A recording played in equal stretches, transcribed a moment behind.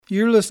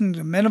You're listening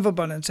to Men of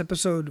Abundance,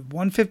 episode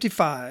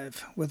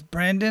 155, with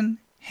Brandon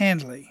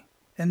Handley.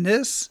 And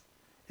this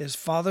is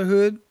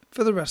Fatherhood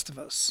for the Rest of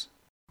Us.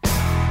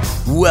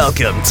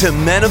 Welcome to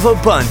Men of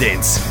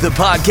Abundance, the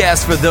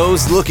podcast for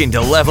those looking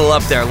to level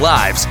up their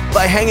lives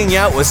by hanging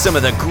out with some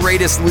of the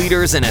greatest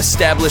leaders and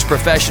established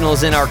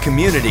professionals in our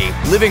community,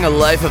 living a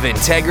life of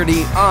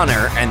integrity,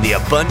 honor, and the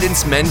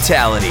abundance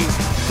mentality.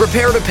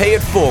 Prepare to pay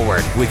it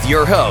forward with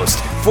your host,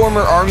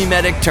 former Army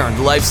medic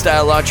turned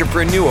lifestyle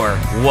entrepreneur,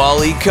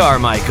 Wally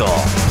Carmichael.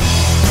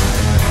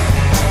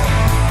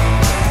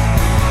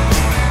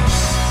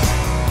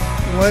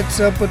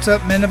 What's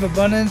up, Men of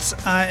Abundance?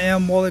 I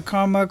am Wally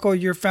Carmichael,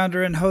 your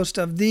founder and host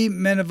of the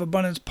Men of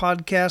Abundance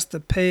podcast,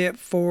 the Pay It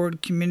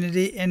Forward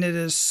community, and it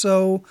is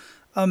so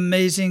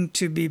amazing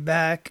to be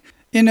back.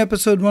 In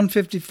episode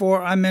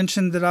 154, I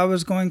mentioned that I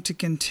was going to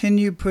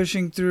continue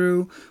pushing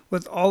through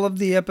with all of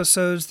the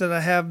episodes that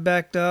I have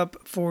backed up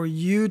for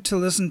you to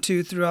listen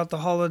to throughout the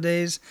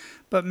holidays.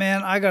 But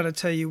man, I got to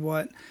tell you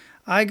what,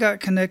 I got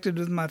connected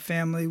with my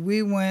family.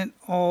 We went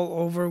all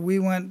over. We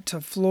went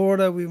to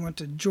Florida. We went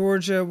to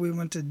Georgia. We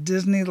went to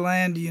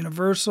Disneyland,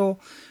 Universal.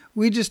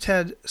 We just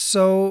had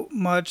so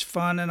much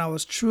fun, and I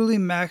was truly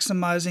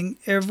maximizing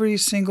every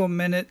single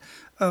minute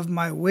of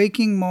my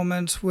waking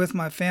moments with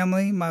my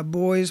family, my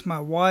boys, my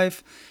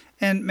wife.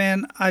 And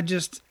man, I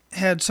just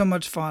had so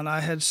much fun.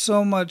 I had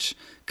so much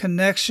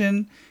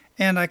connection,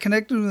 and I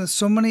connected with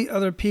so many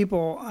other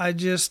people. I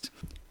just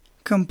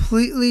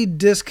completely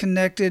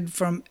disconnected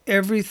from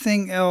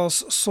everything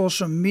else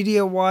social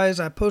media wise.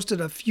 I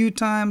posted a few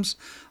times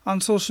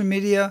on social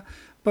media,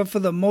 but for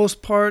the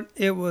most part,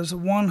 it was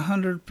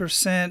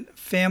 100%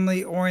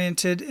 family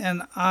oriented,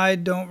 and I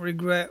don't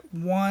regret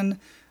 1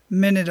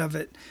 minute of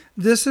it.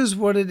 This is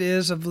what it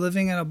is of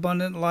living an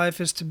abundant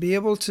life, is to be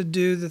able to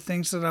do the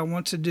things that I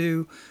want to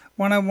do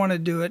when I want to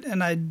do it.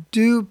 And I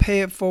do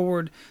pay it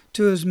forward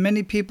to as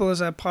many people as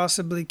I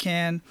possibly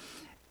can.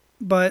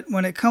 But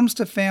when it comes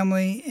to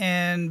family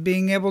and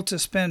being able to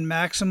spend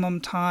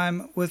maximum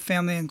time with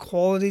family and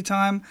quality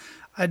time,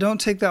 I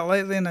don't take that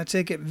lightly, and I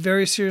take it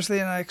very seriously,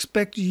 and I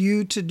expect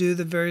you to do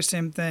the very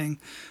same thing.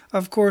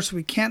 Of course,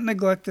 we can't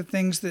neglect the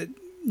things that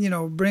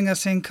bring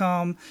us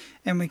income,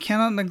 and we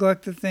cannot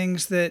neglect the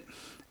things that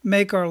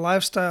make our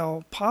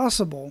lifestyle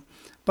possible.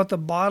 But the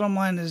bottom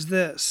line is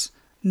this: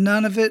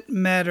 none of it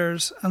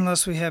matters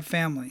unless we have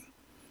family.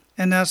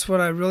 And that's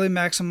what I really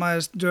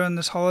maximized during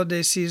this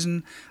holiday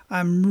season.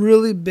 I'm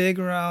really big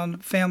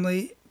around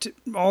family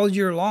all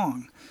year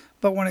long.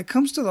 But when it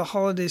comes to the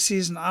holiday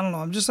season, I don't know,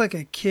 I'm just like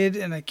a kid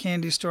in a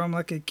candy store. I'm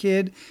like a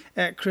kid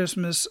at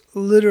Christmas,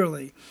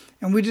 literally.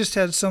 And we just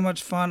had so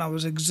much fun. I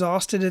was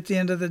exhausted at the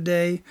end of the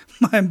day.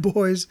 My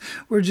boys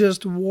were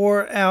just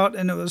wore out,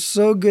 and it was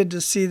so good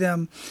to see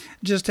them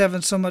just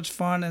having so much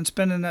fun and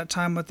spending that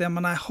time with them.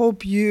 And I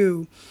hope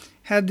you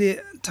had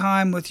the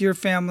time with your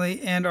family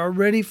and are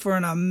ready for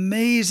an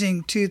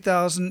amazing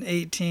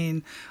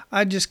 2018.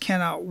 I just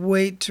cannot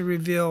wait to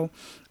reveal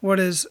what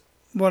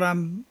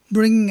I'm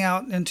bringing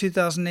out in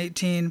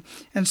 2018,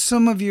 and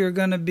some of you are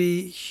going to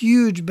be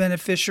huge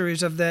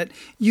beneficiaries of that.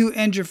 You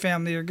and your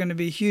family are going to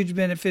be huge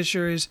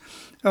beneficiaries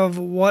of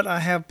what I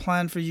have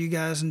planned for you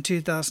guys in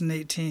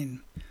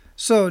 2018.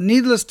 So,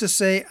 needless to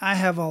say, I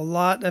have a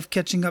lot of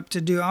catching up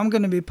to do. I'm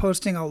going to be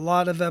posting a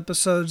lot of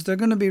episodes. They're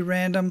going to be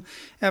random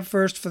at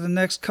first for the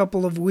next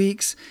couple of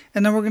weeks,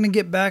 and then we're going to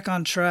get back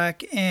on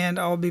track, and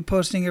I'll be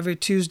posting every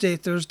Tuesday,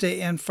 Thursday,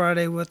 and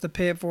Friday with the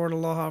Pay It Forward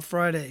Aloha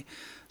Friday.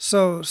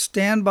 So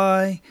stand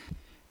by,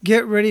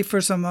 get ready for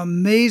some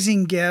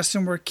amazing guests,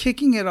 and we're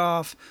kicking it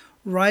off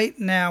right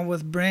now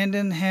with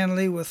Brandon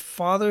Handley with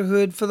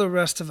Fatherhood for the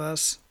Rest of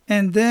Us,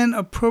 and then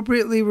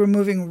appropriately we're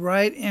moving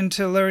right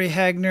into Larry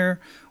Hagner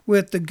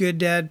with the Good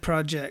Dad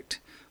Project.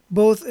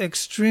 Both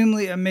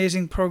extremely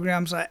amazing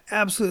programs. I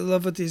absolutely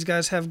love what these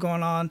guys have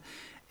going on,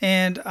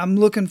 and I'm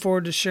looking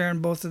forward to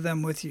sharing both of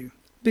them with you.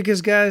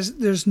 Because guys,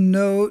 there's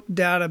no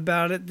doubt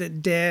about it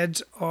that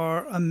dads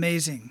are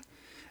amazing.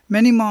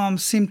 Many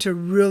moms seem to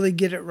really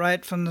get it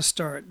right from the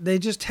start. They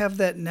just have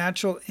that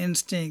natural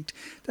instinct.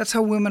 That's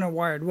how women are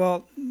wired.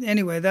 Well,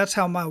 anyway, that's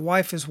how my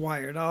wife is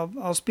wired.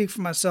 I'll speak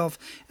for myself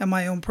and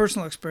my own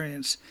personal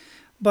experience.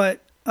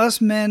 But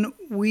us men,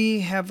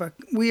 we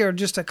are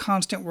just a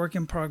constant work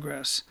in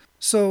progress.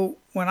 So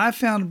when I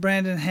found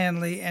Brandon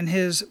Handley and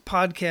his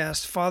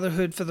podcast,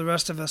 Fatherhood for the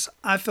Rest of Us,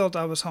 I felt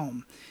I was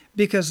home.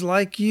 Because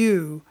like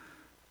you,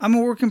 I'm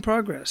a work in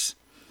progress.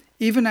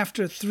 Even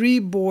after 3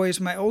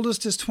 boys, my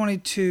oldest is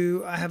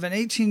 22, I have an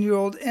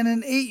 18-year-old and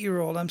an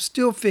 8-year-old. I'm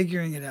still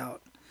figuring it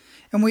out.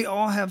 And we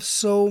all have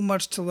so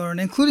much to learn,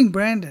 including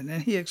Brandon,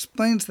 and he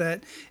explains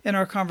that in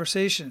our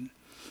conversation.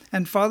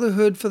 And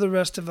Fatherhood for the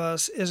Rest of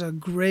Us is a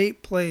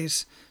great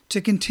place to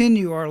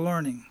continue our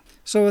learning.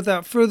 So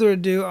without further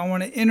ado, I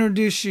want to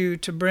introduce you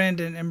to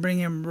Brandon and bring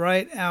him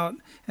right out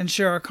and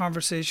share our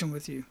conversation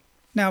with you.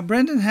 Now,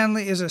 Brendan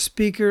Hanley is a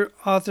speaker,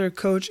 author,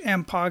 coach,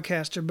 and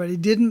podcaster, but he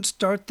didn't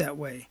start that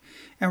way.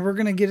 And we're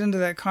going to get into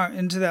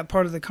that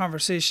part of the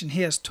conversation.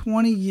 He has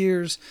 20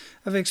 years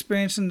of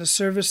experience in the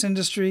service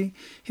industry.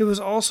 He was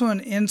also an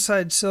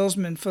inside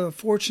salesman for a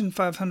Fortune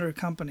 500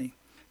 company.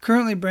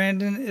 Currently,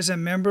 Brandon is a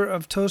member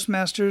of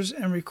Toastmasters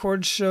and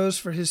records shows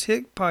for his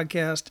hit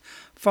podcast,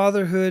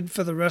 Fatherhood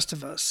for the Rest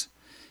of Us.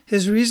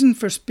 His reason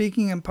for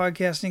speaking and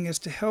podcasting is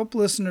to help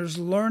listeners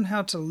learn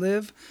how to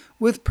live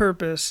with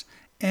purpose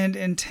and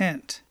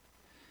intent.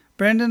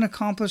 Brandon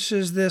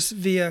accomplishes this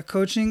via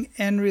coaching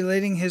and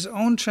relating his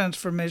own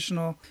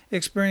transformational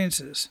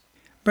experiences.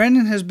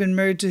 Brandon has been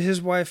married to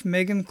his wife,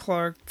 Megan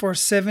Clark, for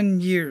 7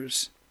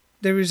 years.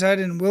 They reside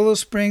in Willow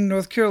Spring,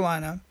 North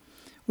Carolina,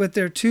 with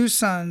their 2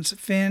 sons,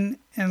 Finn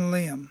and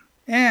Liam,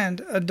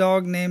 and a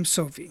dog named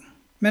Sophie.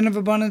 Men of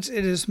Abundance,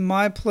 it is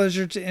my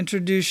pleasure to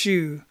introduce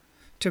you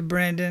to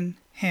Brandon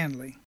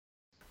Hanley.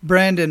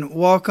 Brandon,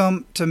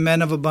 welcome to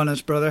Men of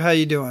Abundance, brother. How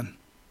you doing?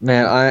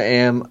 Man, I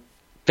am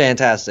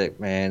fantastic,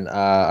 man.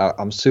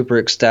 I'm super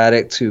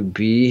ecstatic to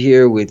be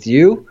here with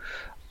you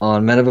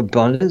on Men of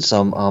Abundance.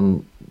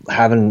 I'm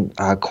having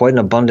quite an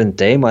abundant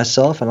day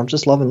myself, and I'm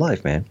just loving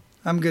life, man.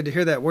 I'm good to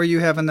hear that. Where are you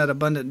having that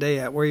abundant day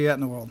at? Where are you at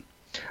in the world?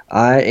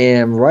 I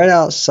am right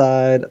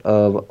outside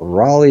of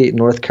Raleigh,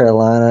 North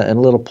Carolina, in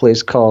a little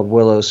place called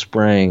Willow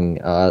Spring.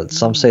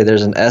 Some say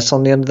there's an S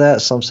on the end of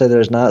that. Some say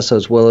there's not, so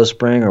it's Willow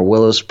Spring or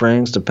Willow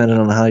Springs, depending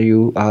on how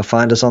you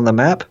find us on the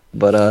map.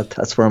 But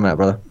that's where I'm at,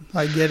 brother.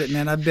 I get it,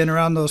 man. I've been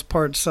around those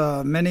parts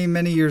many,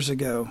 many years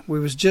ago.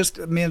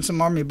 Me and some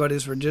Army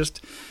buddies were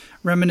just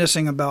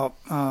reminiscing about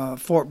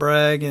Fort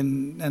Bragg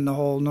and the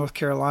whole North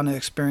Carolina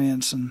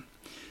experience, and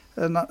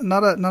not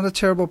a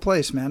terrible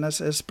place, man.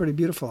 It's pretty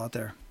beautiful out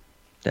there.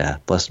 Yeah,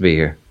 blessed to be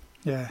here.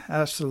 Yeah,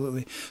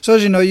 absolutely. So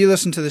as you know, you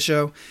listen to the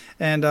show,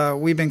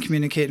 and we've been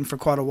communicating for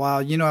quite a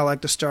while. You know, I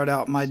like to start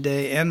out my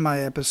day and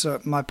my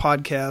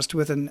podcast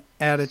with an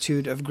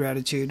attitude of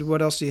gratitude.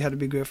 What else do you have to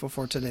be grateful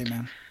for today,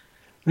 man?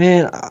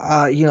 Man,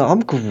 I'm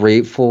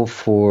grateful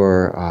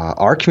for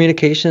our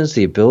communications,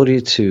 the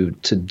ability to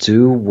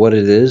do what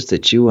it is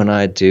that you and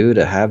I do,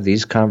 to have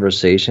these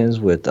conversations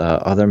with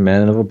other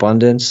men of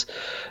abundance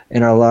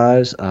in our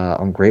lives.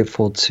 I'm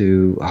grateful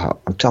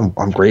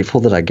I'm grateful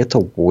that I get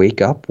to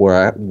wake up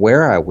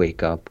where I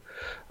wake up,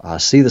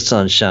 see the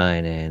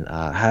sunshine, and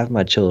have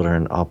my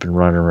children up and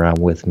running around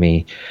with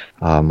me,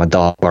 my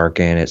dog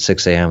barking at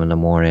 6 a.m. in the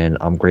morning.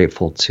 I'm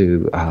grateful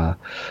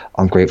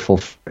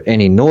for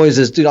any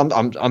noises, dude.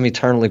 I'm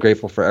eternally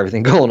grateful for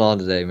everything going on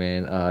today,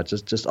 man.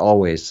 Just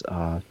always,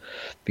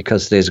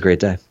 because today's a great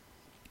day.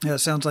 Yeah, it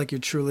sounds like you're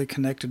truly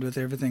connected with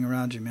everything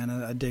around you, man.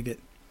 I dig it.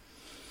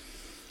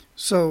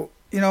 So,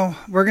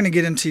 we're going to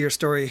get into your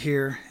story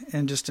here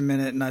in just a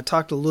minute, and I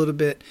talked a little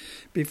bit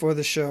before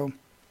the show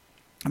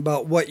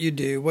about what you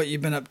do, what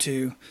you've been up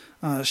to,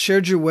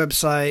 shared your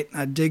website.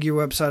 I dig your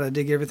website. I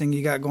dig everything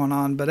you got going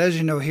on. But as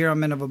you know, here on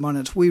Men of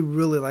Abundance, we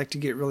really like to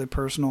get really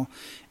personal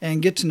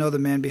and get to know the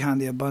man behind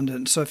the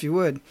abundance. So if you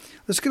would,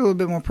 let's get a little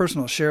bit more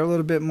personal. Share a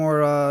little bit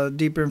more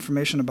deeper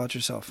information about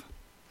yourself.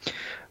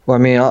 Well, I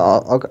mean,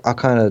 I'll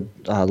kind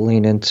of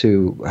lean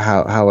into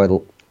how I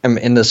am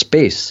in the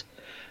space,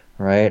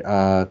 right?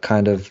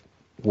 Kind of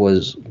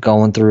was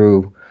going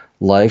through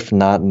life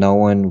not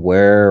knowing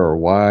where or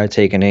why,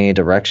 taking any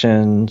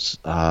directions,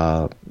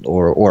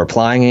 or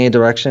applying any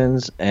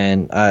directions,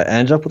 and I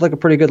ended up with like a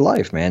pretty good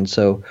life, man.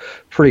 So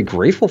pretty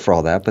grateful for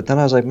all that. But then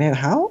I was like, man,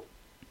 how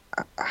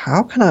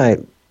can I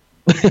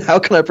how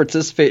can I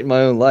participate in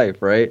my own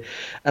life, right?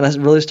 And I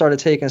really started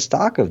taking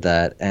stock of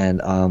that.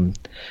 And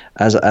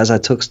as I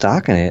took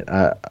stock in it,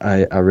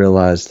 I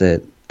realized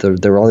that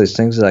there were all these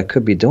things that I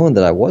could be doing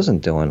that I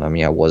wasn't doing. I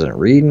mean, I wasn't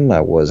reading. I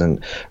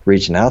wasn't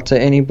reaching out to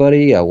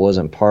anybody. I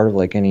wasn't part of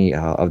like any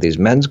of these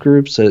men's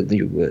groups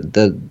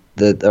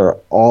that are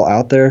all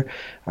out there.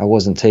 I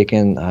wasn't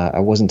taking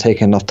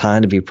enough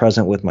time to be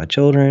present with my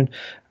children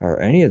or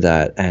any of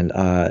that. And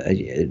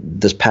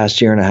this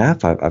past year and a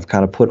half, I've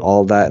kind of put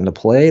all that into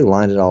play,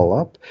 lined it all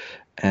up,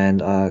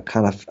 and I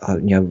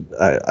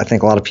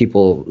think a lot of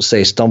people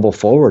say stumble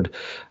forward.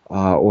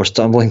 Or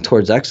stumbling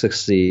towards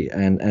ecstasy,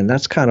 and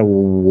that's kind of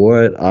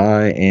what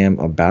I am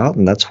about,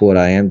 and that's what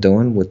I am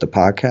doing with the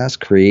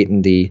podcast.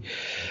 Created the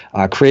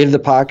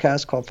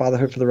podcast called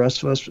Fatherhood for the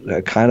Rest of Us,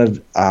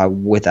 kind of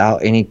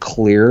without any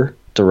clear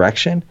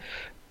direction.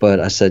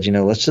 But I said,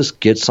 let's just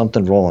get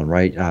something rolling,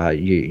 right?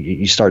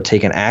 You start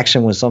taking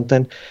action with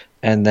something,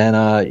 and then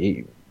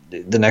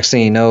the next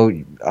thing you know,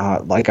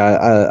 like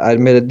I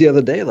admitted the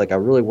other day, like I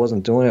really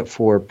wasn't doing it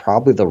for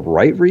probably the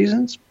right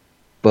reasons.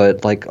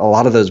 But like a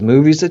lot of those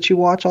movies that you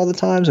watch all the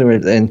time,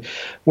 and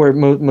where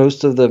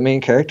most of the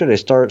main character, they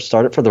start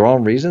it for the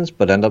wrong reasons,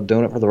 but end up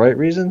doing it for the right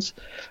reasons.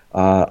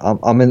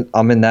 I'm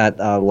in that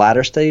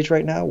latter stage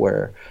right now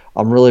where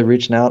I'm really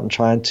reaching out and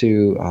trying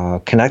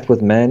to connect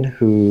with men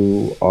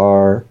who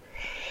are,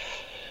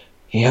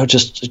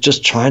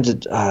 just trying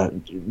to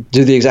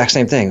do the exact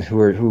same thing.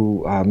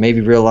 Who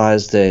maybe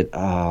realize that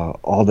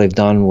all they've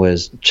done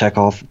was check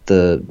off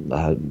the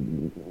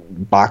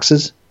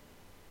boxes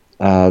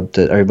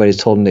that everybody's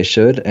told them they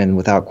should, and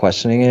without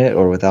questioning it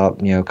or without,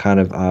 kind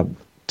of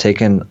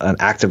taking an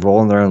active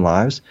role in their own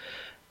lives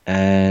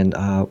and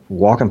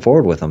walking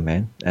forward with them,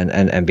 man,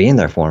 and being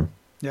there for them.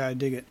 Yeah, I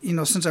dig it.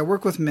 Since I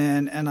work with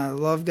men and I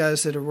love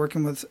guys that are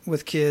working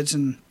with kids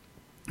and,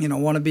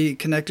 want to be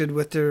connected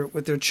with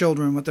their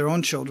children, with their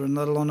own children,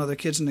 let alone other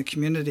kids in the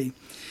community.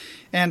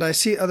 And I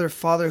see other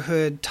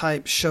fatherhood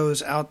type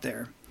shows out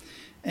there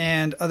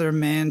and other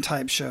man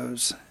type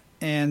shows.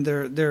 And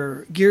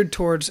they're geared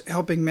towards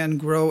helping men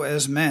grow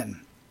as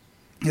men,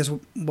 is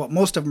what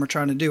most of them are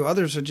trying to do.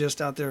 Others are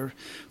just out there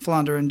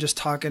floundering, just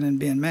talking and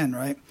being men,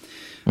 right?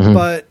 Mm-hmm.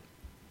 But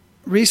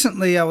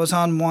recently I was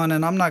on one,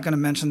 and I'm not going to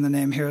mention the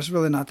name here. It's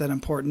really not that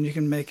important. You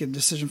can make a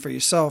decision for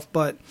yourself.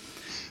 But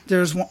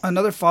there's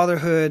another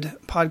fatherhood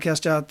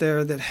podcast out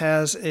there that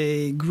has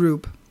a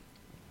group,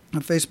 a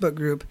Facebook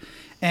group.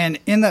 And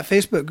in that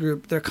Facebook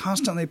group, they're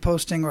constantly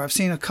posting, or I've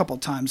seen a couple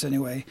times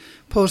anyway,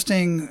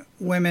 posting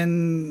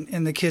women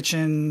in the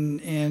kitchen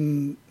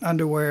in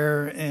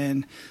underwear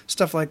and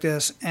stuff like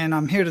this. And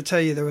I'm here to tell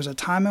you there was a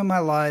time in my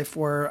life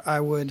where I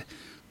would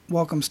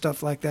welcome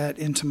stuff like that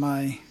into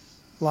my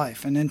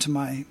life and into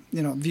my,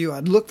 view.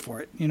 I'd look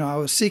for it. I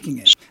was seeking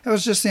it. It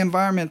was just the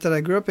environment that I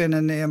grew up in,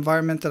 and the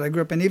environment that I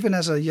grew up in, even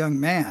as a young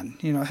man,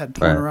 I had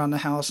porn around the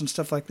house and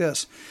stuff like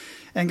this.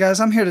 And guys,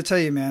 I'm here to tell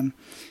you, man,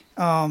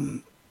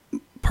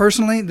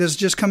 personally, this is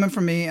just coming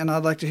from me, and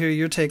I'd like to hear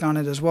your take on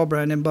it as well,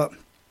 Brandon, but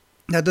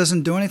that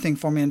doesn't do anything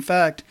for me. In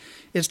fact,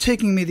 it's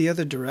taking me the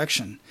other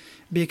direction,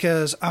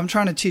 because I'm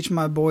trying to teach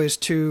my boys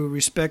to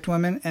respect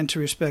women and to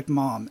respect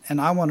mom,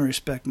 and I want to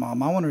respect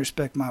mom. I want to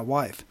respect my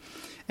wife.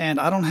 And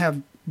I don't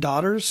have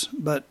daughters,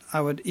 but I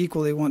would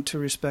equally want to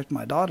respect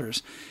my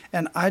daughters.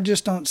 And I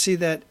just don't see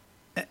that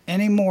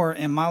anymore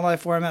in my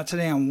life where I'm at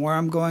today and where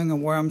I'm going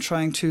and where I'm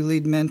trying to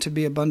lead men to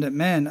be abundant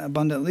men,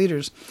 abundant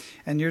leaders,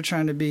 and you're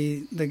trying to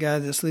be the guy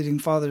that's leading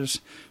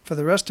fathers for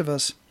the rest of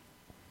us.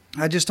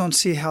 I just don't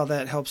see how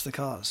that helps the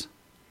cause.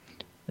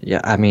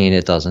 Yeah, I mean,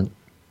 it doesn't.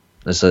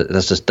 That's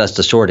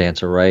the short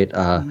answer, right?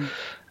 Mm-hmm.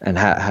 And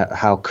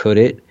how could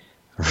it?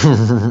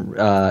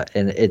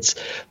 And it's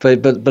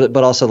but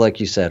also, like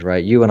you said,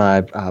 right? You and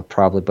I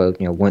probably both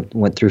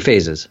went through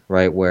phases,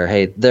 right? Where,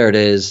 hey, there it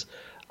is.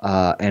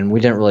 And we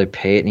didn't really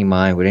pay it any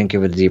mind. We didn't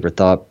give it a deeper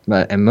thought,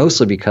 and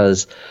mostly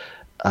because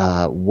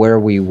where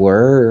we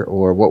were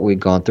or what we'd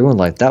gone through in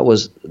life, that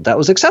was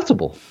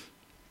acceptable,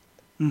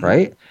 mm-hmm.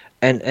 right?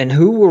 And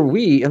who were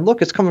we? And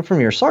look, it's coming from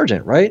your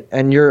sergeant, right?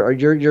 And you're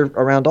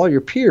around all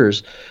your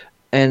peers,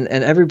 and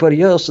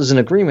everybody else is in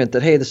agreement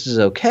that, hey, this is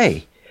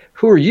okay.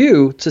 Who are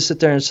you to sit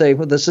there and say,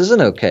 well, this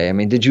isn't okay? I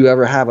mean, did you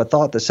ever have a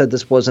thought that said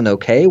this wasn't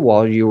okay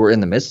while you were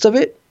in the midst of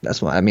it?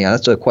 That's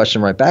a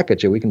question right back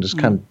at you. We can just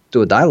kind of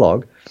do a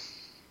dialogue.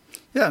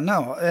 Yeah,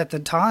 no, at the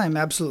time,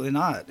 absolutely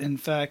not. In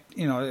fact,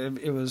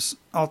 it was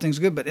all things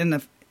good. But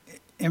in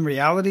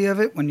reality of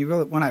it,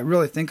 when I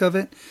really think of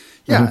it,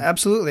 yeah, mm-hmm.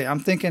 absolutely.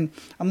 I'm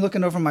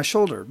looking over my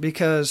shoulder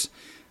because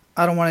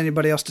I don't want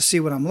anybody else to see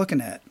what I'm looking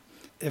at.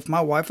 If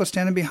my wife was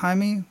standing behind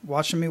me,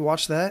 watching me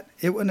watch that,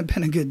 it wouldn't have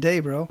been a good day,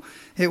 bro.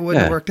 It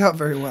wouldn't have worked out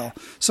very well.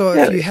 So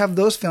if you have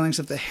those feelings,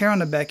 if the hair on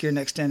the back of your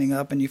neck standing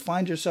up, and you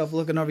find yourself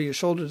looking over your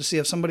shoulder to see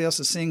if somebody else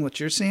is seeing what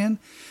you're seeing,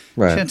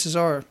 chances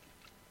are,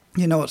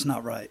 it's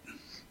not right.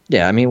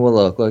 Yeah, I mean, well,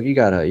 look, you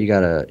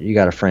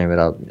gotta frame it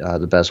up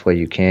the best way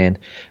you can,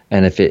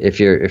 and if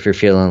you're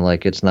feeling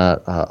like it's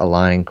not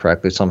aligning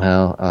correctly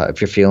somehow,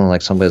 if you're feeling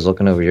like somebody's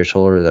looking over your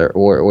shoulder there,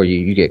 or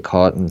you get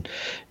caught and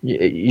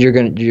you're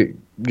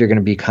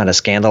gonna be kind of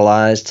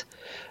scandalized,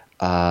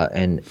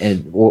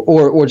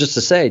 or just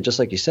to say, just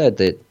like you said,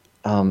 that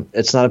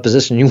it's not a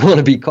position you want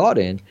to be caught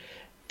in,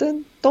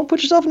 then don't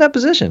put yourself in that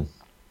position.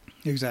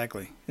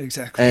 Exactly.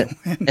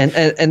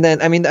 And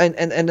then, I mean,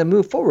 and to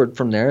move forward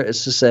from there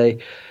is to say,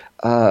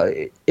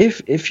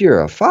 if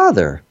you're a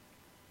father,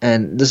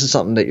 and this is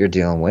something that you're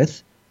dealing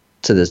with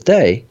to this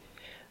day,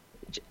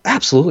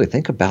 absolutely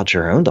think about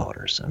your own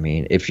daughters. I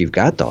mean, if you've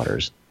got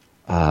daughters,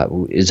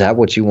 is that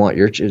what you want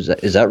is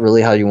that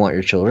really how you want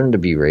your children to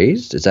be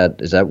raised? Is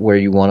that where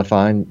you want to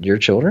find your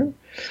children?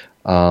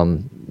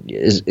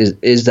 Is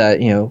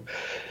that,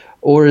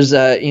 or is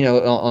that,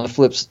 on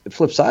the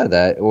flip side of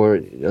that, or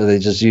are they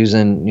just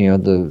using,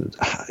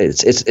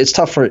 it's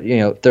tough for,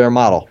 they're a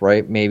model,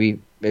 right? Maybe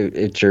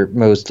it's your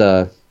most,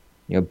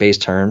 base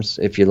terms.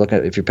 If you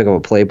pick up a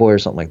Playboy or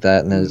something like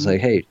that, and then it's like,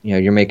 hey,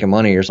 you're making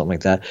money or something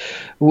like that.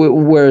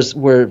 Where's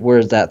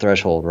that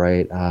threshold,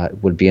 right?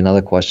 Would be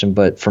another question.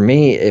 But for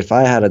me, if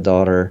I had a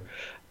daughter,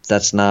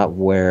 that's not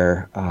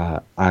where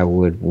I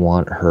would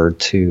want her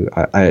to.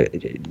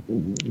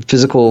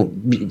 Physical,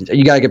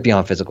 you got to get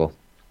beyond physical.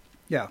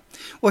 Yeah.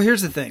 Well,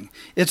 here's the thing.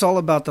 It's all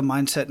about the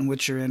mindset in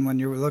which you're in when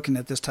you're looking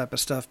at this type of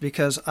stuff,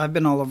 because I've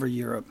been all over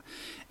Europe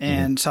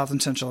and South and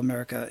Central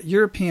America.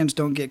 Europeans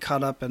don't get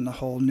caught up in the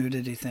whole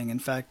nudity thing. In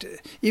fact,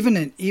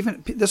 even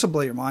this will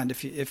blow your mind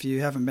if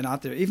you haven't been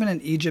out there. Even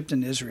in Egypt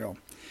and Israel,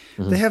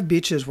 they have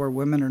beaches where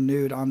women are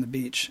nude on the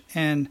beach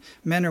and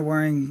men are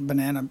wearing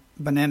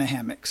banana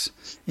hammocks.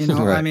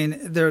 Right. I mean,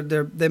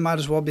 they might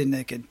as well be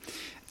naked.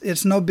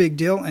 it's no big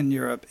deal in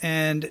Europe,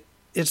 and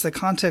it's the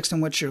context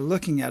in which you're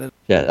looking at it.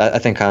 Yeah, I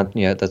think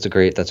that's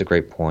a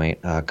great point.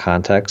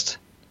 Context,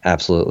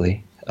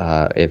 absolutely.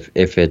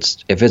 If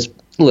it's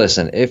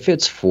listen, if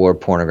it's for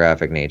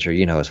pornographic nature,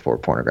 it's for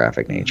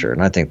pornographic nature,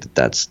 and I think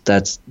that's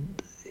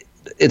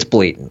it's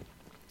blatant.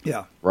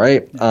 Yeah.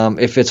 Right. Yeah.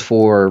 If it's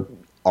for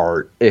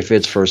art, if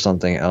it's for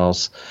something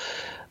else,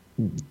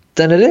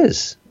 then it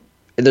is.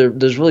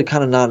 There's really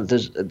kind of not.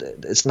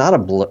 It's not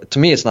to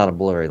me. It's not a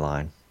blurry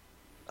line.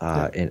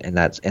 In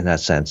that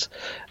sense,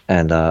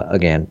 and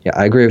again, yeah,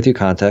 I agree with you.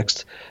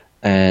 Context,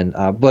 and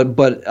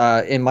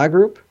but in my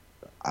group,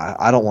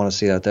 I don't want to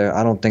see that there.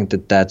 I don't think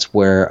that's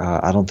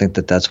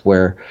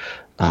where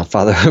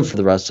Fatherhood for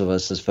the rest of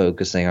us is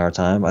focusing our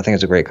time. I think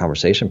it's a great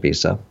conversation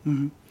piece, though.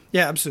 Mm-hmm.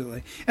 Yeah,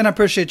 absolutely. And I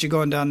appreciate you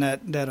going down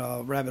that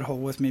rabbit hole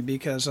with me,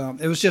 because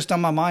it was just on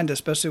my mind,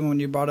 especially when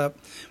you brought up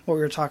what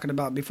we were talking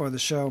about before the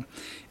show.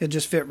 It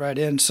just fit right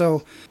in.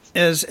 So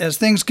as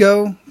things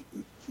go,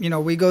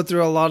 we go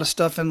through a lot of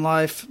stuff in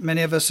life.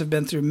 Many of us have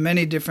been through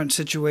many different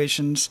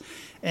situations.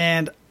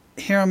 And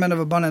here on Men of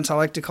Abundance, I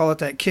like to call it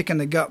that kick in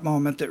the gut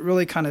moment that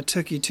really kind of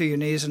took you to your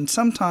knees. And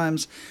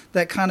sometimes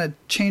that kind of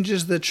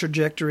changes the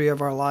trajectory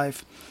of our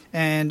life.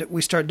 And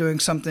we start doing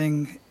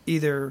something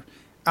either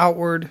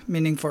outward,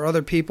 meaning for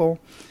other people,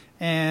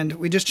 and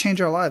we just change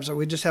our lives, or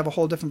we just have a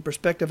whole different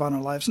perspective on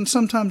our lives. And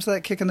sometimes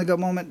that kick in the gut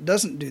moment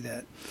doesn't do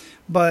that.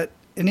 But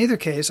in either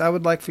case, I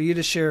would like for you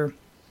to share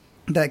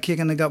that kick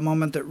in the gut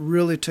moment that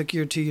really took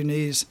you to your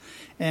knees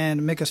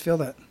and make us feel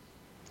that.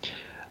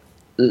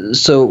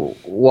 So,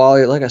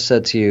 Wally, like I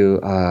said to you,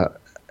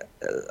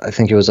 I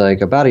think it was like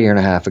about a year and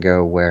a half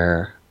ago,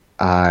 where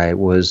I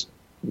was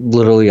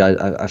literally,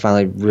 I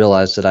finally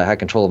realized that I had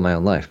control of my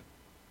own life,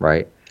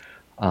 right?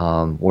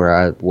 Where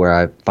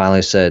I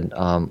finally said,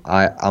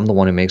 I'm the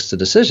one who makes the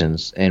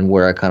decisions, and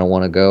where I kind of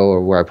want to go,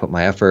 or where I put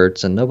my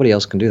efforts, and nobody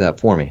else can do that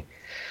for me.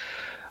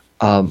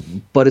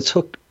 But it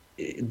took,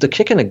 the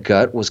kick in the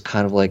gut was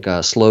kind of like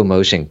a slow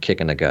motion kick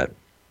in the gut,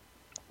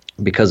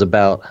 because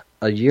about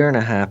a year and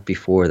a half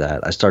before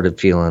that, I started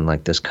feeling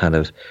like this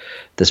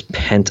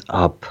pent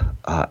up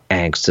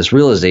angst, this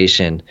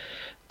realization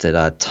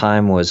that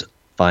time was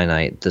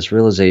finite, this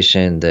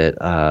realization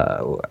that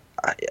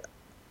I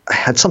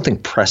had something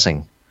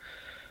pressing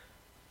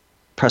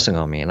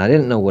on me, and I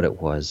didn't know what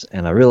it was.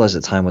 And I realized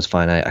that time was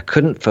finite. I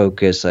couldn't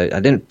focus. I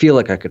didn't feel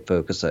like I could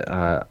focus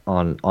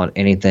on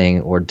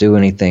anything or do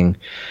anything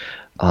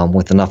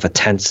with enough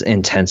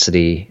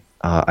intensity.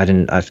 I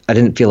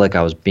didn't feel like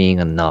I was being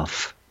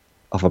enough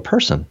of a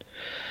person.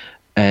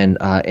 And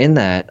in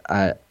that,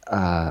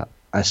 I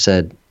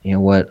said, you know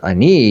what I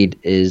need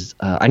is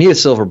I need a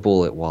silver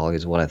bullet, Wally,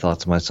 is what I thought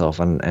to myself.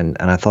 And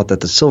I thought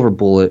that the silver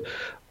bullet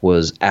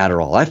was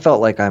Adderall. I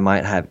felt like I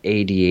might have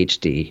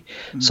ADHD.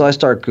 Mm-hmm. So I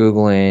start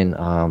Googling,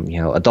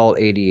 adult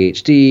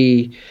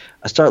ADHD.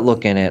 I start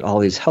looking at all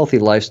these healthy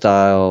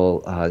lifestyle,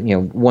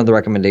 one of the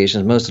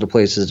recommendations, most of the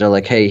places, they're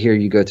like, hey, here,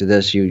 you go through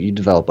this, you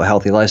develop a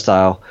healthy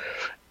lifestyle.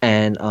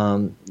 And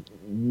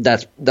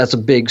that's a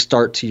big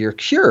start to your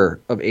cure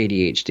of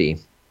ADHD.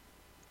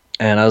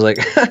 And I was like,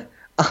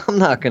 I'm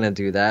not going to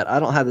do that. I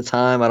don't have the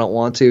time. I don't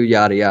want to,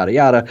 yada, yada,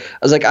 yada. I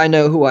was like, I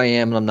know who I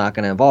am, and I'm not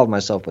going to involve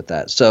myself with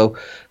that. So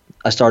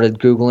I started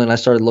Googling. I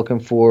started looking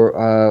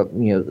for,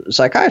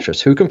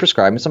 psychiatrists who can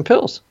prescribe me some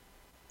pills,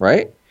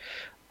 right?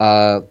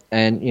 And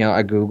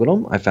I Googled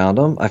them. I found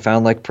them. I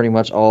found like pretty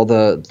much all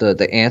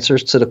the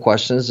answers to the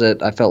questions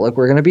that I felt like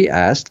were going to be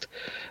asked.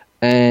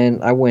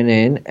 And I went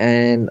in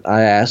and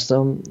I asked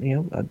them,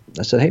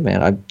 I said, hey,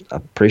 man,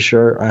 I'm pretty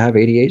sure I have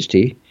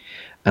ADHD.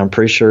 I'm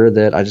pretty sure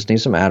that I just need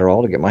some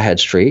Adderall to get my head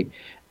straight,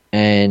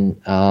 and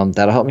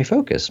that'll help me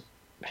focus.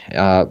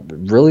 I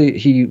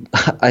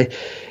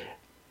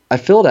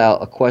filled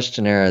out a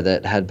questionnaire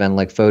that had been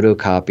like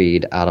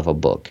photocopied out of a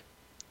book,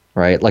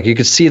 right? Like you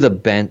could see the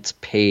bent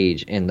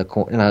page in the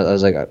corner, and I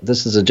was like,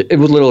 it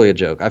was literally a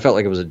joke. I felt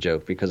like it was a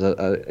joke because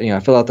I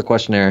filled out the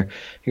questionnaire.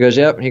 He goes,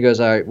 yep. And he goes,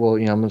 all right, well,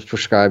 I'm going to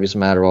prescribe you some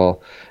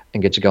Adderall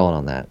and get you going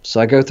on that. So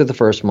I go through the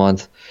first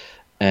month,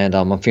 and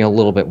I'm feeling a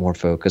little bit more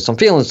focused. I'm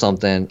feeling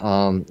something.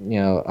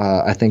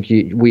 I think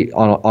we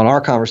on our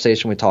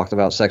conversation we talked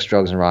about sex,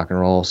 drugs, and rock and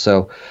roll.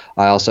 So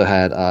I also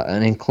had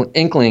an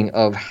inkling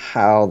of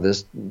how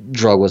this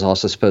drug was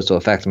also supposed to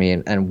affect me,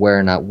 and whether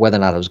or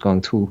not I was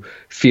going to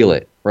feel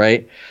it.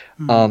 Right.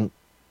 Mm-hmm.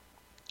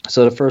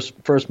 So the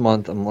first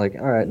month, I'm like,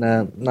 all right,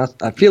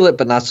 I feel it,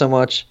 but not so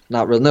much.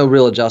 No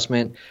real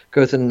adjustment.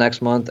 Go through the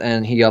next month,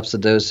 and he ups the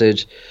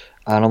dosage.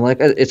 And I'm like,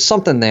 it's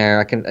something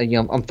there. I can,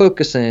 I'm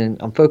focusing,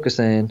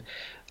 and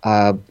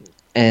a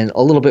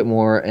little bit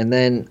more. And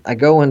then I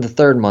go into the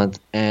third month,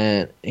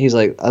 and I was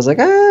like,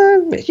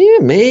 yeah,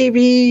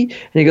 maybe. And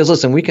he goes,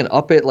 listen, we can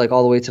up it like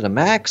all the way to the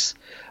max,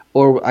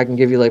 or I can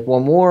give you like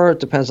one more. It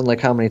depends on like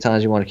how many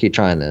times you want to keep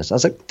trying this. I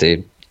was like,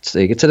 dude,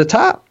 take it to the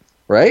top,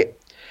 right?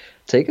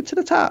 Take it to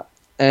the top.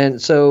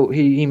 And so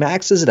he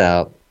maxes it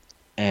out,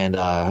 and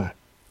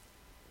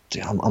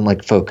I'm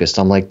like focused.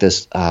 I'm like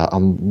this.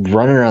 I'm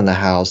running around the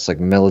house like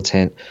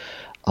militant.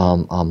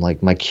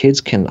 Like my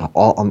kids can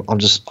all, I'm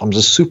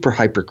just super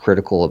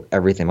hypercritical of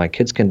everything. My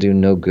kids can do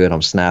no good.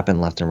 I'm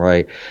snapping left and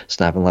right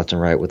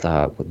with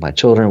my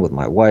children, with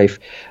my wife.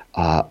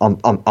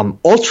 I'm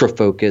ultra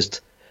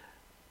focused,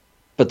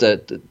 but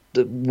the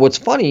what's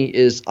funny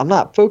is I'm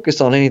not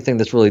focused on anything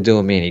that's really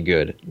doing me any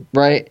good,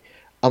 right?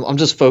 I'm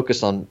just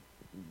focused on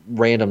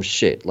random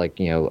shit, like,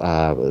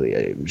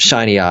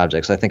 shiny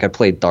objects. I think I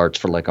played darts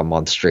for like a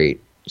month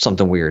straight,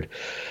 something weird.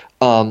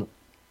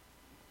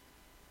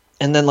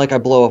 And then like I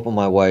blow up on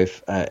my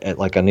wife at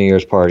like a New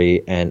Year's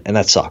party, and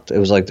that sucked. It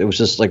was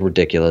just like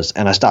ridiculous,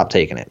 and I stopped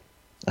taking it.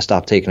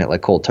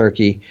 Like cold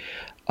turkey.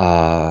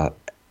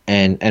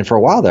 And for a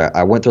while there,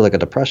 I went through like a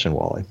depression,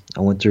 Wally.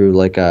 I went through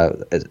like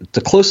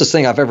the closest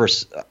thing I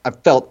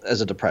felt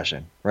as a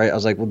depression, right? I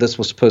was like, well, this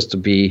was supposed to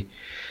be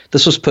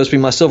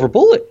my silver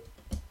bullet.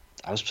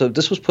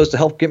 This was supposed to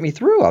help get me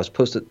through.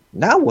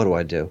 Now what do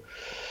I do?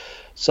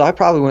 So I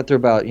probably went through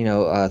about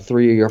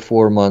 3 or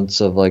 4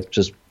 months of like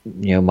just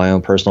my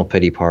own personal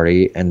pity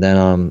party, and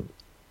then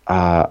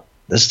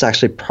this is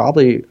actually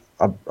probably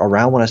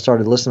around when I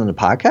started listening to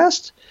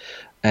podcasts,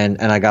 and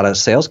I got a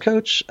sales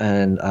coach,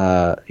 and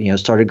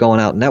started going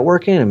out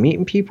networking and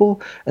meeting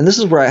people, and this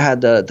is where I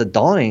had the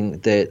dawning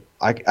that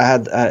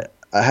I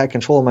had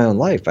control of my own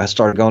life. I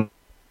started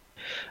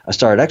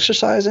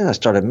exercising, I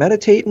started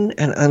meditating,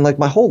 and like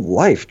my whole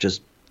life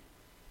just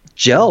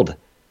gelled.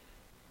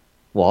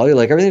 Wally,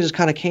 like everything just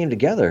kind of came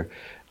together,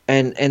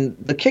 and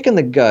the kick in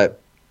the gut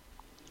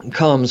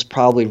comes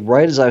probably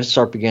right as I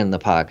start beginning the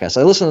podcast.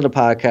 I listen to the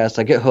podcast,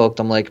 I get hooked.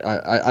 I'm like,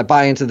 I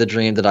buy into the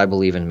dream that I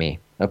believe in me.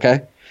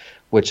 Okay,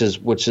 which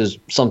is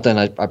something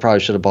I probably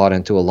should have bought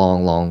into a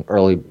long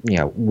early,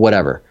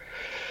 whatever.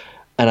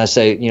 And I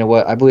say, you know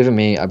what, I believe in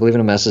me. I believe in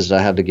the message that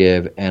I have to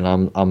give, and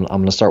I'm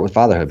going to start with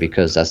fatherhood,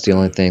 because that's the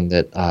only thing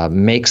that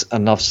makes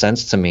enough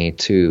sense to me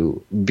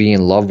to be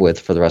in love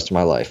with for the rest of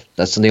my life.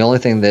 That's the only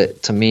thing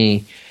that to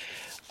me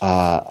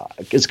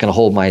is going to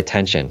hold my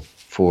attention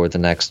for the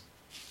next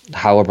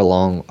however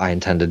long I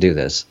intend to do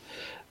this.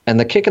 And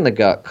the kick in the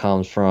gut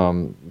comes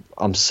from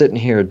I'm sitting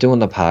here doing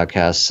the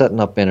podcast, setting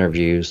up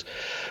interviews,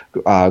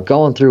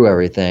 going through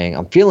everything.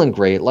 I'm feeling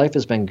great. Life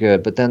has been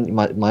good. But then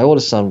my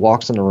oldest son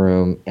walks in the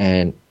room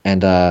and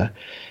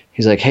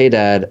he's like, "Hey,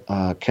 Dad,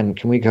 can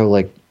we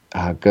go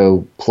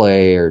go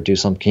play or do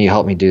something? Can you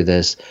help me do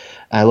this?"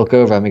 And I look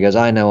over at him. He goes,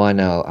 I know.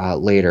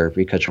 Later,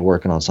 because you're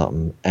working on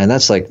something. And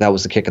that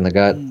was the kick in the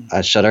gut. I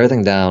shut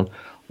everything down,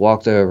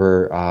 walked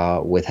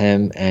over with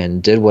him,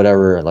 and did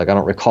whatever. Like I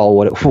don't recall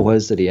what it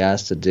was that he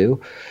asked to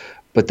do.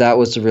 But that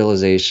was the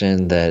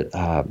realization that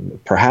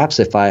perhaps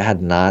if I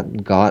had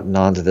not gotten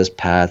onto this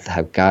path,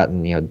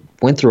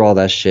 went through all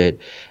that shit,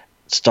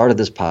 started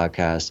this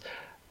podcast,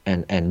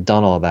 and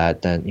done all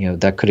that, then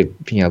that could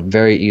have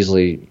very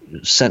easily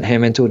sent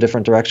him into a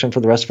different direction for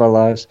the rest of our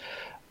lives.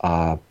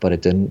 But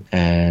it didn't,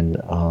 and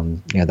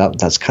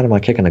that's kind of my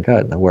kick in the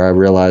gut, where I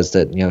realized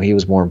that he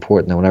was more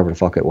important than whatever the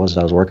fuck it was that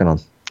I was working on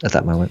at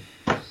that moment.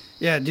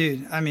 Yeah,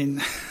 dude. I mean,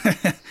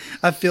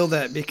 I feel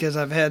that because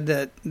I've had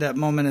that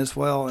moment as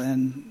well.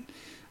 And,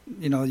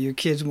 your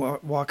kids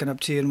walking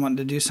up to you and wanting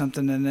to do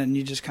something, and then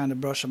you just kind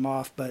of brush them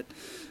off. But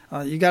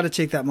you got to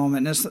take that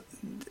moment. And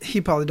he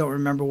probably don't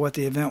remember what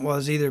the event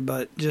was either,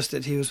 but just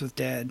that he was with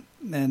Dad.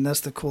 And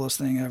that's the coolest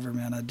thing ever,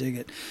 man. I dig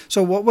it.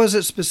 So what was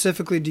it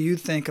specifically do you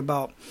think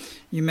about?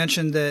 You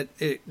mentioned that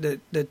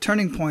the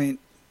turning point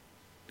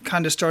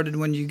kind of started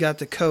when you got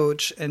the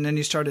coach, and then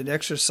you started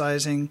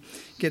exercising,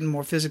 getting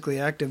more physically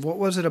active. What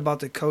was it about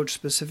the coach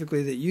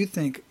specifically that you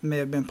think may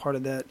have been part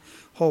of that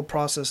whole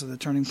process of the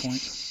turning point?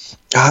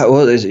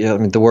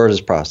 The word is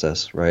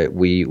process, right?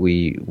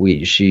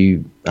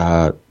 She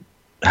had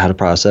a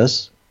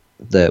process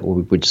that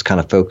we just kind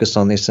of focused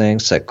on these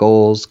things, set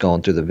goals,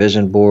 going through the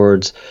vision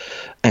boards,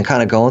 and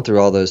kind of going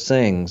through all those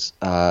things.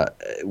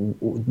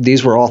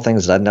 These were all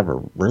things that I'd never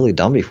really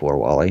done before,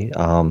 Wally.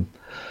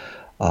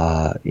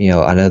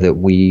 I know that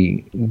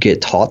we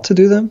get taught to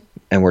do them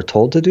and we're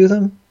told to do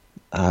them,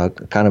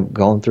 kind of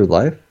going through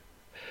life,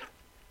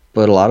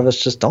 but a lot of us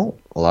just don't.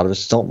 A lot of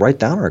us don't write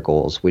down our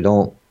goals. We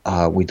don't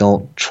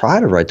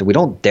try to write them. We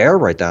don't dare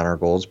write down our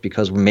goals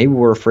because maybe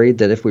we're afraid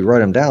that if we write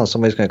them down,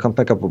 somebody's going to come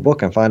pick up a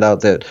book and find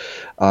out that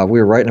we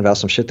were writing about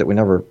some shit that we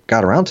never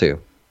got around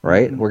to,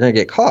 right? Mm-hmm. We're going to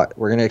get caught.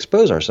 We're going to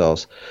expose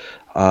ourselves.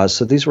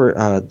 So these were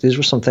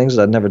some things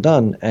that I'd never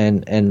done,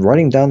 and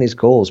writing down these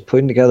goals,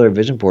 putting together a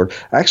vision board,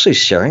 actually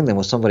sharing them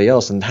with somebody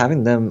else, and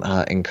having them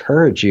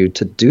encourage you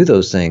to do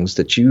those things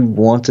that you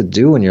want to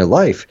do in your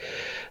life.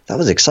 That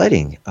was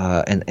exciting,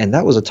 and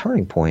that was a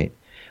turning point.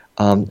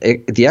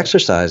 The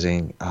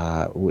exercising,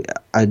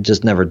 I'd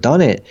just never done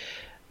it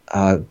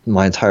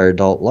my entire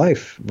adult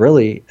life,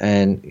 really,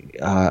 and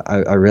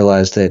I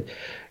realized that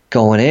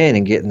going in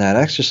and getting that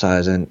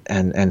exercise and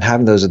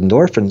having those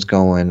endorphins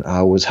going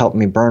was helping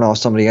me burn off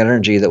some of the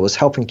energy that was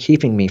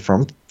keeping me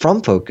from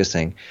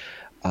focusing,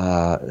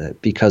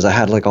 because I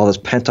had like all this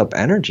pent up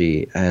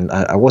energy, and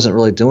I wasn't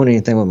really doing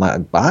anything with my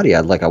body.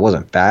 I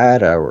wasn't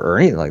fat or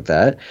anything like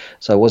that,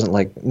 so I wasn't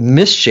like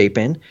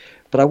misshapen,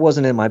 but I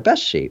wasn't in my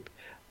best shape.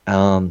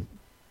 And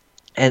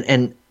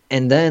And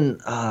then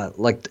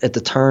like at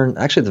the turn,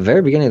 actually at the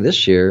very beginning of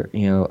this year,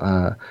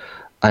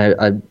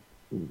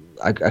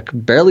 I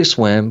could barely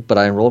swim, but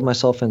I enrolled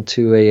myself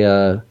into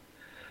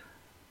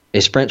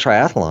a sprint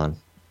triathlon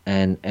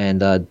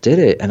and did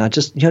it, and I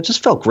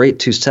just felt great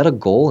to set a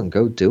goal and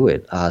go do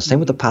it. Same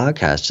with the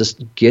podcast,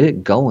 just get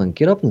it going,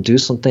 get up and do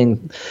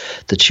something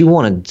that you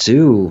want to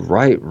do,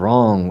 right,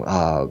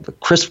 wrong,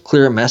 crisp,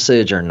 clear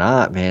message or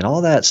not, man.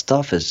 All that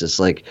stuff is just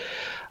like,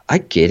 I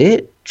get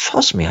it.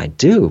 Trust me, I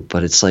do.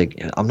 But it's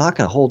like, I'm not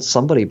going to hold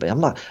somebody, but I'm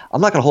not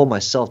going to hold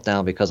myself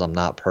down because I'm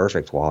not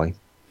perfect, Wally.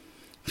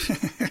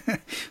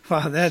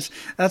 Wow, that's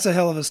a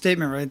hell of a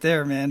statement right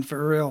there, man,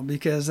 for real,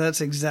 because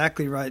that's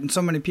exactly right. And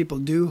so many people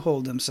do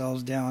hold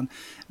themselves down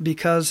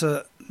because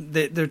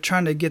they're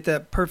trying to get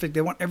that perfect.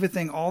 They want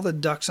everything, all the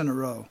ducks in a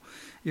row.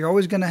 You're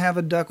always going to have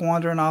a duck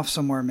wandering off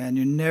somewhere, man.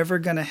 You're never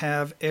going to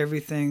have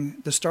everything.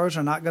 The stars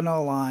are not going to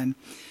align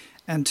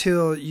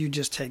until you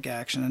just take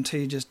action, until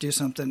you just do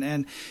something.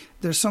 And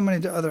there's so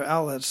many other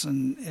outlets,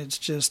 and it's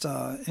just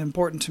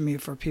important to me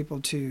for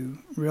people to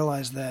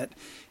realize that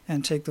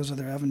and take those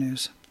other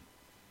avenues.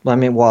 Well, I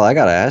mean, I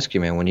got to ask you,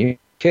 man, when you were a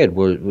kid,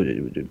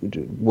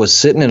 was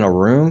sitting in a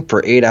room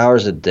for 8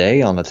 hours a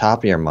day on the top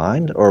of your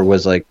mind, or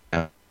was like,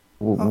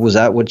 was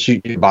that what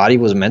your body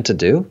was meant to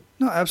do?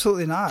 No,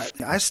 absolutely not.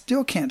 I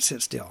still can't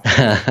sit still.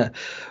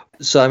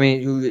 So I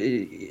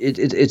mean,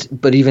 it's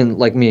but even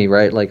like me,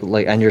 right? Like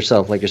and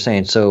yourself, like you're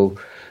saying. So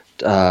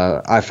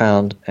I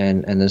found,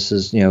 and this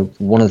is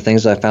one of the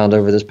things I found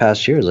over this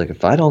past year is like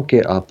if I don't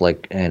get up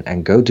like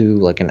and go do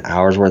like an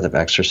hour's worth of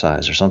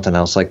exercise or something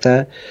else like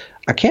that,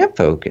 I can't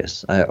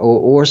focus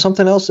or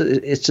something else.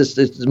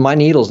 It's my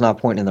needle's not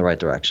pointing in the right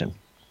direction.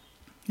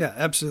 Yeah,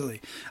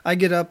 absolutely. I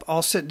get up,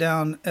 I'll sit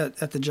down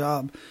at the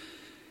job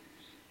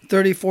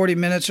 30, 40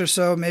 minutes or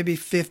so, maybe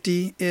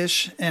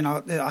 50-ish, and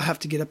I'll have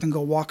to get up and go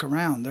walk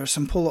around. There's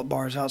some pull-up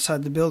bars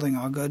outside the building.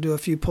 I'll go do a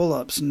few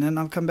pull-ups, and then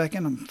I'll come back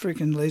in. I'm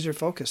freaking laser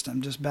focused.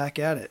 I'm just back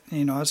at it.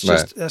 It's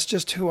just That's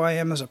just who I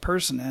am as a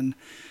person. And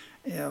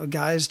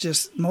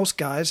most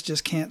guys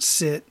just can't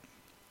sit,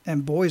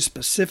 and boys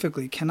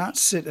specifically cannot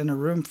sit in a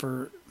room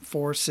for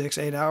 4, 6,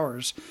 8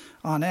 hours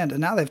on end.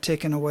 And now they've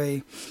taken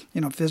away,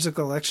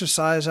 physical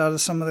exercise out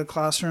of some of the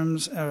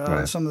classrooms, out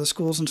of some of the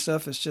schools and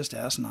stuff. It's just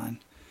asinine.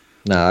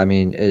 No, I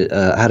mean,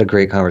 I had a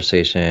great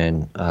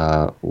conversation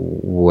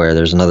where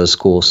there's another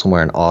school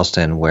somewhere in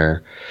Austin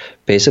where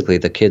basically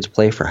the kids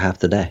play for half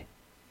the day.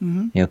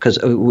 Mm-hmm. Because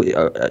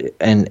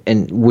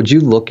and would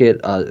you look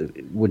at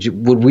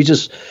would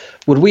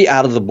we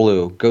out of the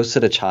blue go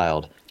sit a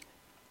child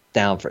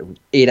down for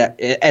 8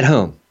 at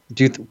home?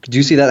 Do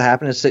you see that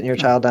happening? Sitting your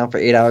child down for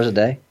 8 hours a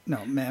day?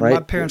 No, man. Right? My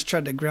parents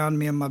tried to ground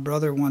me and my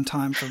brother one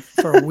time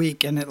for a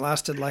week, and it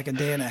lasted like a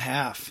day and a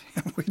half.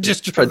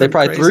 They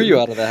probably threw you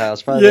out of the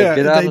house. Probably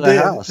get out of the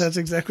house. That's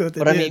exactly what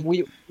they did. But I mean,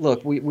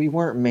 we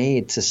weren't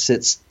made to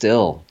sit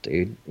still,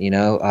 dude.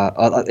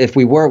 If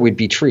we were, we'd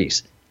be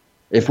trees.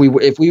 If we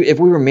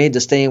were made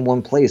to stay in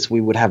one place,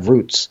 we would have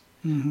roots.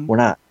 Mm-hmm. We're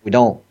not. We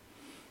don't.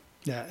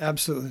 Yeah,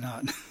 absolutely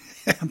not.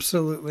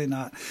 Absolutely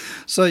not.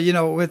 So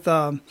with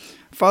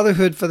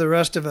fatherhood for the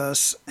rest of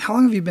us, how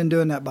long have you been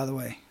doing that, by the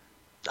way?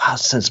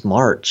 Since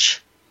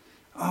March.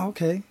 Oh,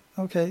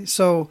 okay.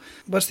 So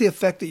what's the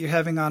effect that you're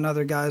having on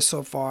other guys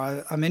so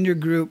far? I'm in your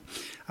group.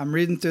 I'm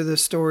reading through the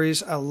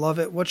stories. I love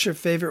it. What's your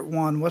favorite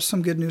one? What's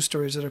some good news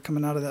stories that are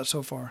coming out of that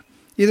so far?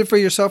 Either for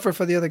yourself or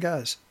for the other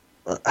guys.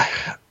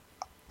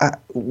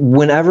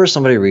 Whenever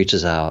somebody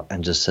reaches out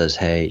and just says,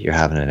 hey, you're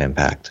having an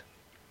impact.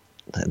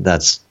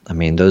 Those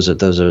are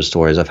the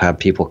stories. I've had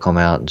people come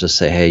out and just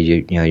say, hey,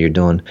 you're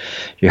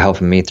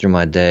helping me through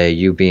my day.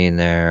 You being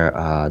there,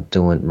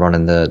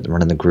 running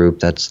the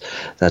group.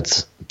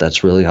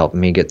 That's really helping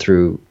me get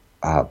through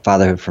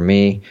fatherhood for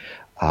me.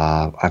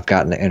 I've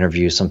gotten to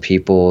interview some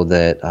people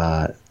that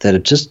are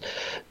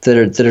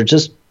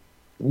just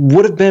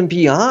would have been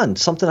beyond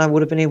something I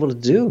would have been able to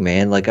do,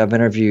 man. Like I've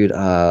interviewed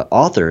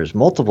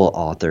multiple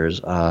authors.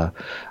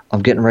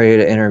 I'm getting ready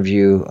to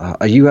interview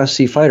a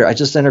UFC fighter. I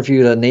just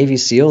interviewed a Navy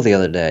SEAL the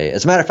other day.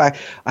 As a matter of fact,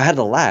 I had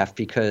to laugh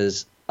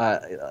because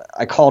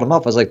I called him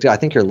up. I was like, dude, I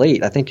think you're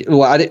late. I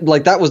didn't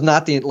like that was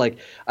not the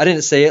I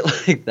didn't say it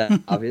like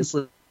that,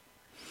 obviously.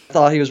 I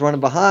thought he was running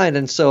behind,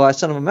 and so I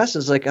sent him a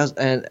message I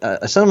sent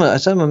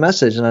him a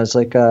message, and I was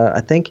like,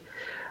 I think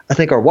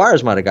our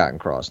wires might have gotten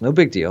crossed. No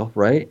big deal,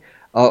 right?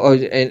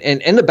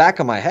 And in the back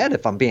of my head,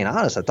 if I'm being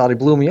honest, I thought he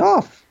blew me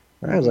off.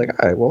 I was like,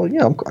 all right, well,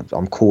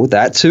 I'm cool with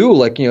that too.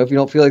 Like, if you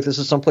don't feel like this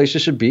is someplace you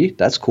should be,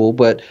 that's cool.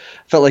 But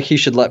I felt like he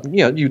should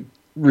you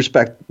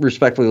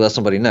respectfully let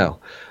somebody know.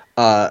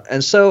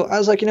 And so I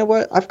was like, you know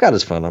what? I've got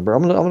his phone number.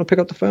 I'm gonna pick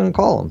up the phone and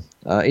call him.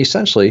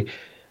 Essentially,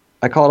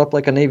 I called up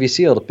like a Navy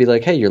SEAL to be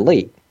like, hey, you're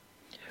late.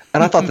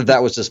 And I thought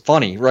that was just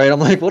funny, right?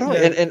 I'm like, what?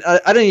 And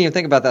I didn't even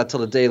think about that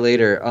till a day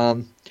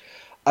later.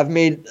 I've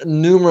made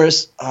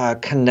numerous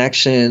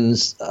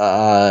connections,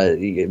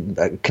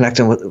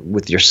 connecting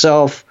with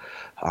yourself.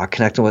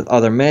 Connecting with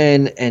other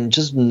men, and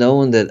just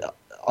knowing that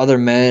other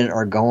men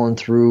are going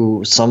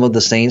through some of the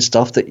same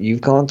stuff that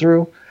you've gone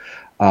through,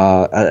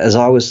 As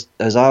I always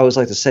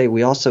like to say,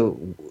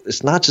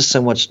 it's not just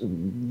so much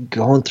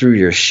going through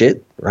your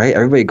shit, right?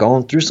 Everybody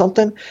going through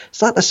something.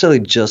 It's not necessarily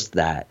just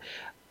that.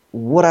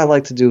 What I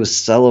like to do is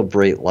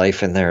celebrate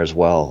life in there as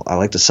well. I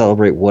like to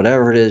celebrate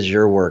whatever it is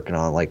you're working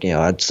on. Like,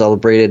 I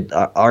celebrated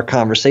our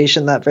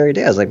conversation that very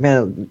day. I was like,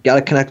 man, you got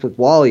to connect with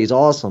Wally. He's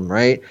awesome,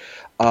 right?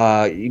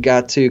 You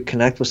got to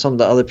connect with some of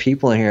the other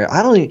people in here.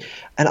 I don't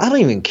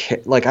even care.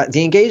 Like,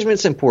 the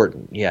engagement's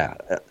important. Yeah,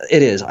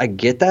 it is. I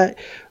get that.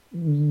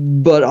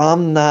 But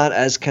I'm not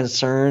as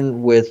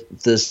concerned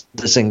with this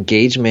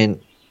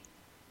engagement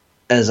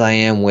as I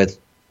am with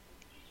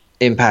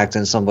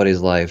impacting somebody's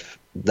life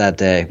that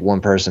day, one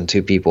person,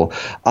 two people.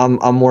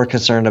 I'm more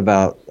concerned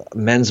about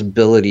men's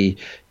ability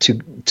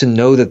to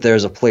know that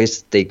there's a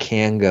place they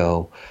can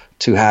go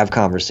to have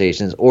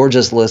conversations or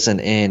just listen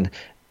in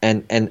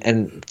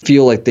and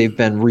feel like they've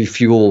been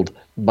refueled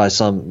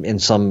in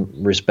some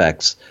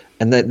respects,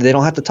 and that they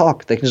don't have to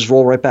talk. They can just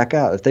roll right back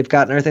out. If they've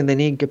gotten everything they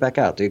need, get back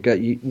out.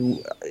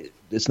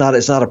 It's not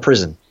a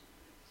prison.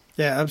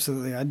 Yeah,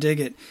 absolutely. I dig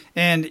it.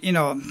 And,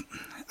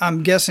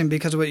 I'm guessing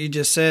because of what you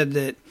just said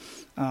that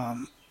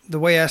the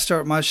way I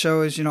start my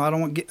show is,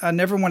 I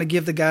never want to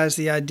give the guys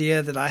the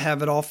idea that I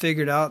have it all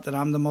figured out, that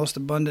I'm the most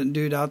abundant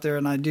dude out there,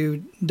 and I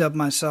do dub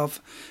myself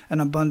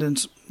an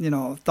abundance,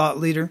 thought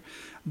leader.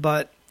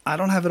 But I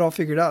don't have it all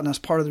figured out, and that's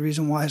part of the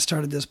reason why I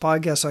started this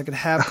podcast, so I could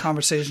have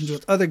conversations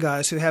with other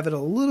guys who have it a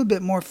little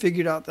bit more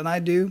figured out than I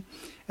do,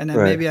 and then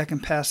maybe I can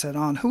pass that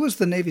on. Who was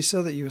the Navy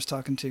SEAL that you was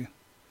talking to?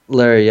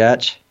 Larry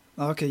Yatch.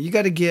 Okay, you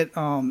got to get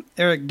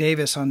Eric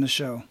Davis on the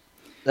show.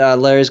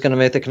 Larry's going to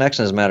make the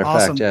connection, as a matter of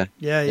Awesome. fact.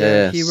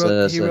 Yeah. He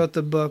wrote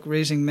the book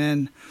Raising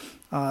Men,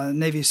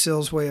 Navy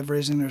SEALs' Way of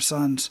Raising Their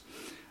Sons.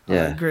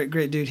 Yeah,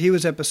 great dude. He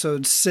was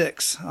episode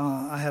 6.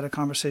 I had a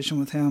conversation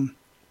with him.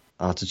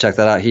 I'll have to check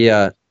that out. He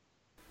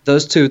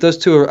those two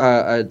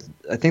are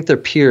I think they're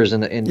peers,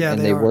 and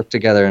they work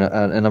together in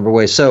a number of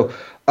ways. So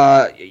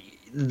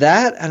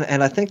that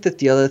and I think that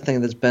the other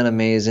thing that's been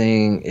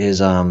amazing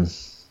is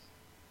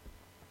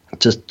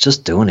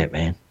just doing it,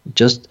 man.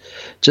 Just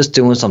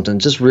doing something.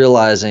 Just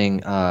realizing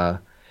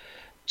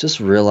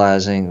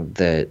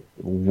that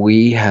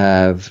we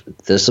have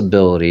this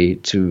ability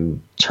to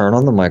turn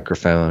on the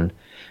microphone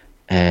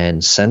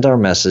and send our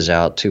message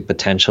out to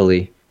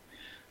potentially.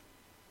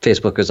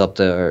 Facebook is up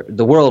to, or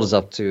the world is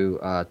up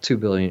to 2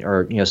 billion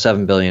or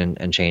 7 billion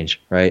and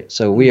change, right?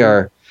 So we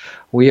are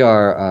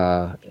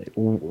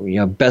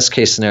best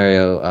case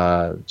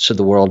scenario, should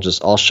the world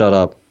just all shut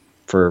up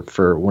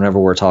for whenever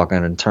we're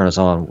talking and turn us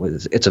on,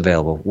 it's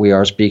available. We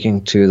are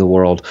speaking to the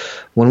world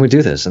when we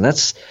do this, and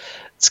it's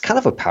kind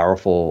of a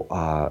powerful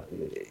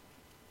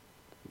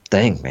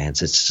thing, man.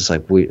 It's just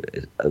like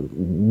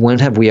when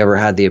have we ever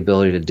had the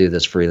ability to do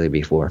this freely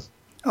before?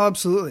 Oh,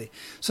 absolutely.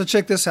 So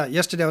check this out.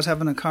 Yesterday I was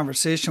having a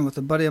conversation with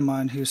a buddy of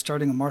mine who's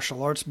starting a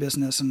martial arts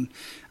business, and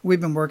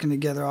we've been working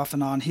together off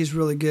and on. He's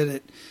really good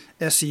at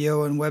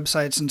SEO and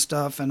websites and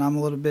stuff, and I'm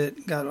a little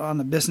bit got on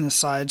the business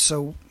side,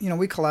 so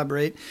we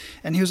collaborate.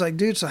 And he was like,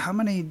 dude, so how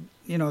many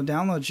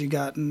downloads you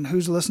got, and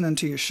who's listening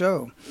to your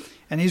show?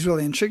 And he's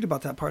really intrigued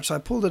about that part. So I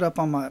pulled it up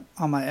on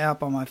my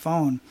app on my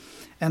phone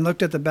and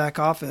looked at the back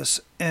office,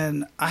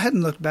 and I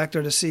hadn't looked back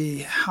there to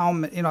see how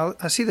many,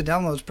 I see the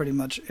downloads pretty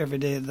much every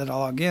day that I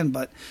log in,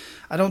 but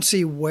I don't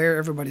see where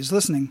everybody's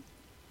listening.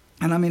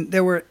 And I mean,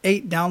 there were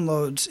 8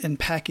 downloads in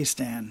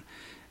Pakistan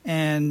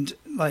and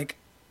like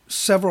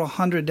several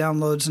hundred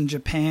downloads in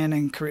Japan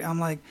and Korea. I'm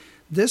like,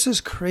 this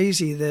is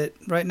crazy that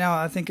right now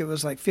I think it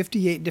was like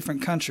 58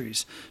 different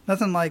countries.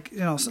 Nothing like,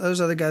 those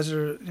other guys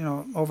are,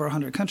 over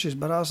 100 countries,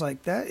 but I was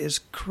like, that is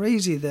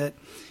crazy that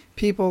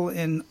people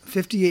in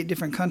 58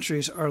 different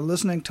countries are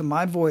listening to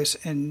my voice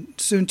and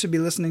soon to be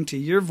listening to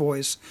your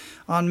voice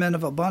on Men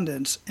of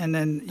Abundance. And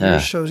then your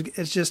shows,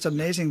 it's just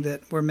amazing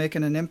that we're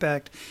making an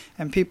impact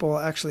and people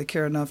actually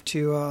care enough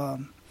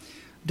to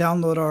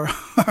download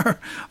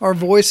our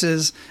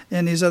voices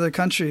in these other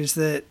countries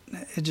that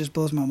it just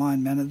blows my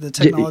mind, man. The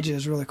technology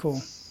is really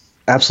cool.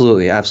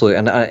 Absolutely.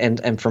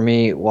 And for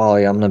me,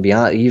 Wally, I'm going to be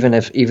honest,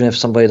 even if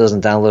somebody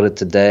doesn't download it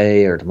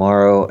today or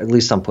tomorrow, at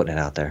least I'm putting it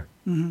out there.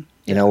 Mm-hmm.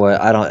 You know what?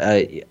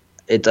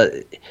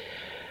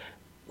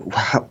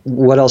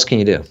 What else can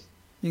you do?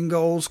 You can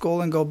go old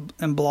school and go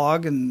and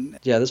blog and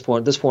this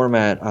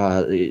format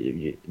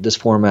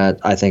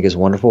I think is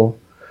wonderful.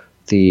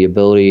 The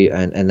ability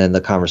and then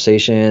the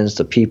conversations,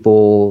 the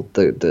people,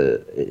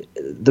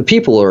 the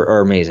people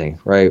are amazing,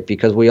 right?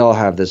 Because we all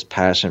have this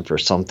passion for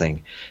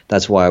something.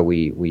 That's why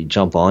we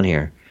jump on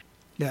here.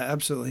 Yeah,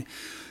 absolutely.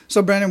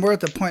 So Brandon, we're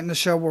at the point in the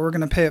show where we're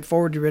going to pay it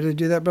forward. You ready to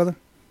do that, brother?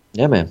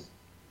 Yeah, man.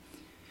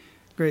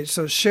 Great.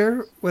 So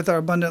share with our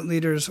abundant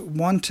leaders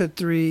 1 to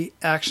 3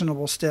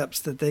 actionable steps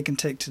that they can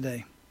take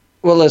today.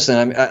 Well,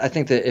 listen, I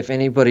think that if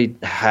anybody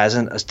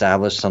hasn't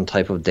established some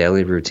type of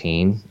daily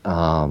routine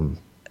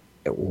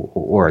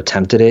or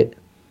attempted it,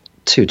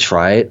 to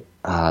try it,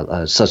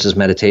 such as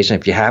meditation.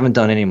 If you haven't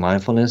done any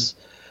mindfulness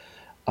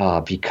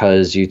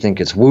because you think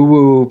it's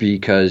woo-woo,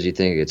 because you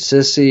think it's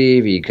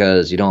sissy,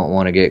 because you don't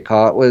want to get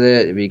caught with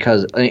it,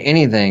 because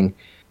anything,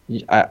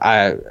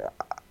 I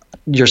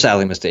you're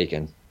sadly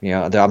mistaken.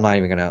 I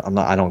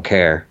don't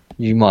care.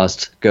 You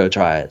must go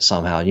try it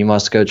somehow. You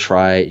must go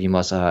try it. You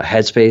must.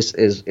 Headspace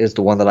is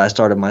the one that I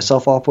started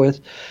myself off with,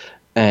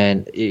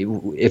 and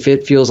if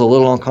it feels a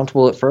little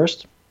uncomfortable at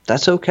first,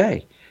 that's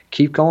okay.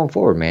 Keep going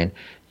forward, man.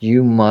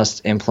 You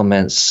must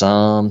implement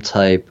some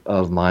type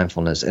of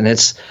mindfulness, and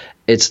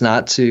it's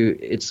not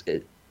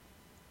to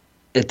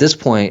at this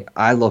point,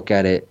 I look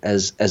at it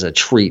as a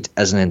treat,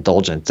 as an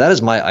indulgence. That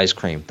is my ice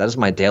cream. That is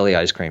my daily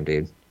ice cream,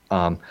 dude.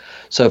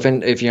 So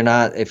if you're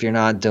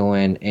not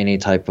doing any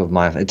type of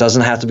mindfulness, it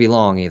doesn't have to be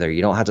long either.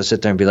 You don't have to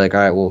sit there and be like, all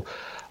right, well,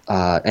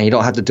 and you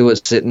don't have to do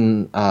it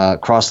sitting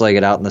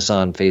cross-legged out in the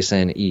sun,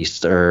 facing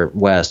east or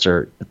west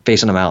or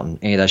facing a mountain.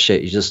 Any of that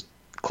shit. You just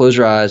close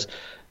your eyes,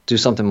 do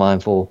something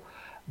mindful.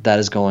 That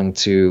is going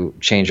to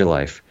change your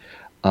life.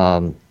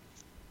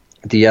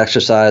 The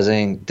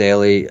exercising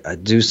daily,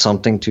 do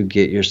something to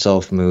get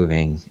yourself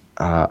moving.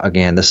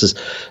 Again, this is,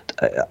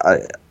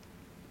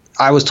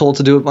 I was told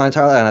to do it my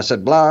entire life, and I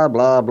said, blah,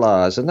 blah,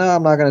 blah. I said, no,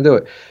 I'm not going to do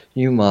it.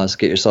 You must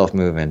get yourself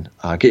moving.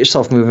 Get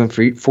yourself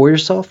moving for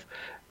yourself.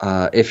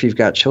 If you've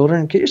got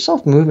children, get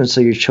yourself moving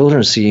so your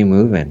children see you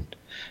moving.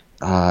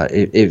 Do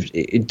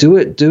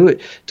it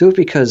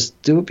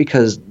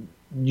because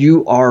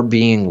you are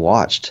being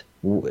watched.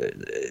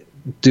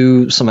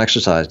 Do some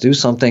exercise. Do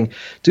something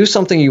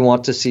you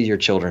want to see your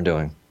children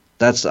doing.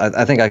 I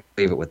think I can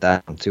leave it with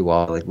that one too.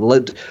 Like,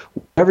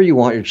 whatever you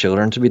want your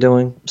children to be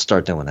doing,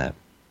 start doing that.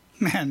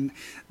 Man,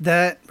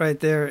 that right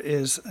there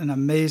is an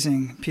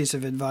amazing piece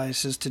of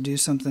advice, is to do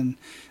something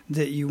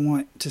that you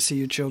want to see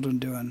your children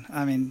doing.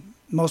 I mean,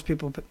 most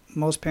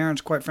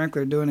parents, quite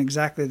frankly, are doing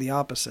exactly the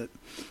opposite.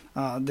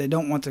 They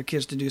don't want their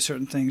kids to do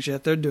certain things,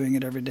 yet they're doing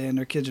it every day, and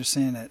their kids are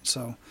seeing it.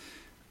 So,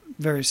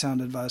 very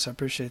sound advice. I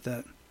appreciate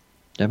that.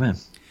 Yeah, man.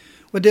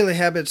 What daily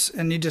habits,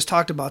 and you just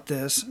talked about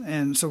this,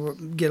 and so we'll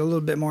get a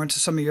little bit more into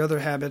some of your other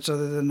habits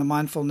other than the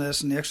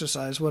mindfulness and the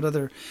exercise. What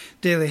other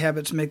daily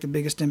habits make the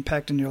biggest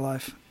impact in your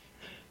life?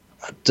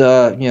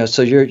 So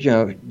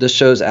this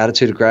show's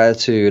attitude of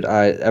gratitude.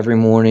 Every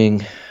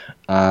morning,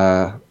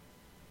 I'll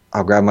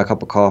grab my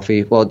cup of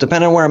coffee. Well,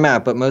 depending on where I'm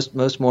at, but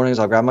most mornings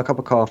I'll grab my cup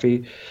of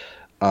coffee.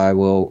 I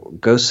will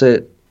go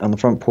sit on the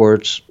front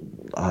porch,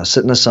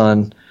 sit in the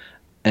sun,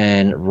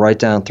 and write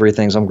down 3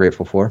 things I'm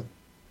grateful for.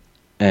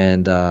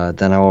 And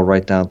then I will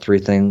write down 3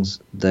 things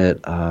that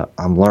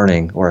I'm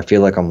learning, or I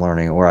feel like I'm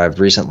learning, or I've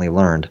recently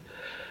learned.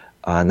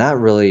 And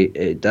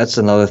that's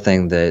another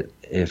thing that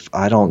if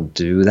I don't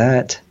do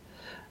that,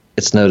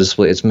 it's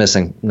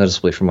missing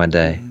noticeably from my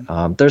day.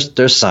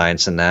 There's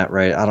science in that,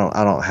 right? I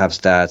don't have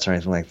stats or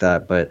anything like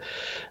that, but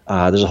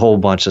there's a whole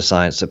bunch of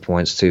science that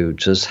points to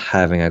just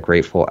having a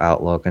grateful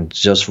outlook and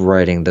just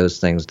writing those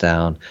things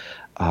down.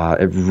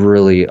 It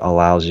really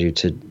allows you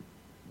to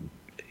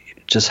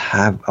just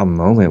have a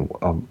moment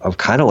of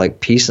kind of like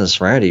peace and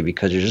serenity,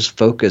 because you're just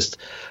focused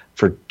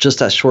for just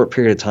that short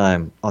period of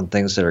time on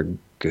things that are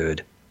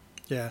good.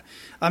 Yeah,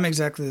 I'm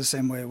exactly the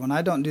same way. When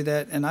I don't do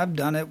that, and I've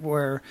done it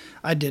where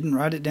I didn't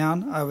write it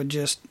down, I would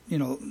just,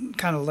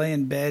 kind of lay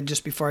in bed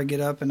just before I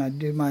get up, and I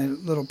do my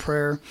little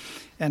prayer,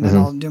 and then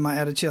I'll do my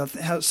attitude.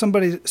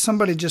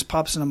 Somebody just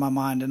pops into my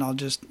mind, and I'll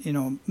just,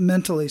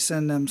 mentally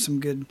send them some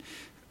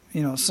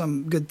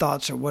good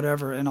thoughts or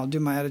whatever, and I'll do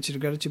my attitude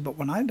of gratitude. But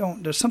when I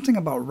don't, there's something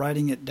about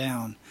writing it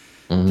down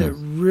that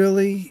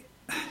really,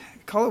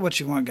 call it what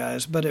you want,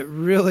 guys, but it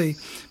really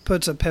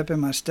puts a pep in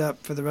my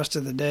step for the rest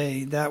of the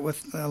day,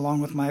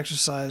 along with my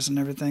exercise and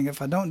everything.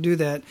 If I don't do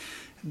that,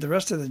 the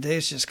rest of the day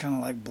is just kind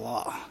of like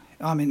blah.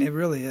 I mean, it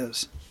really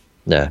is.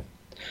 Yeah.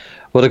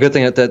 Well,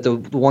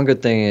 the one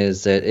good thing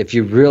is that if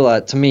you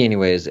realize, to me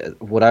anyways,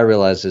 what I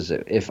realize is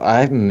that if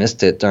I've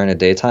missed it during the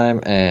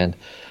daytime and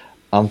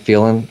I'm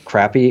feeling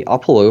crappy, I'll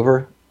pull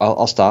over,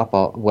 I'll stop,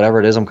 whatever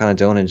it is I'm kind of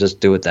doing, and just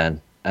do it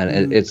then.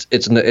 And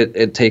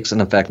it takes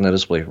an effect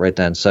noticeably right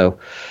then. So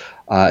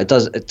it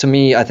does, to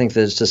me, I think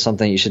that it's just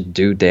something you should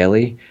do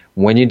daily.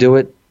 When you do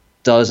it,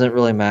 doesn't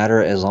really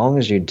matter as long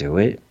as you do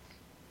it.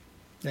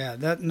 Yeah,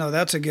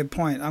 that's a good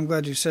point. I'm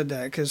glad you said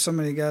that, because so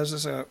many guys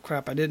say, oh,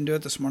 crap, I didn't do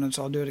it this morning,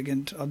 so I'll do it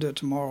again. I'll do it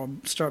tomorrow.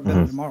 Start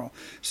better tomorrow.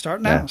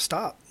 Start now. Yeah.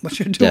 Stop what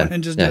you're doing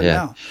and just do it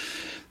now.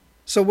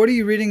 So what are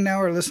you reading now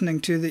or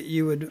listening to that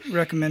you would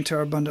recommend to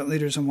our abundant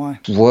leaders, and why?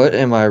 What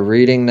am I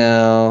reading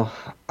now?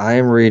 I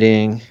am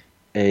reading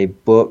a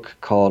book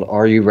called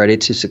Are You Ready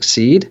to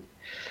Succeed?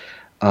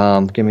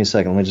 Give me a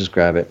second. Let me just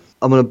grab it.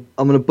 I'm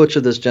gonna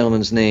butcher this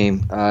gentleman's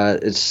name.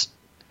 It's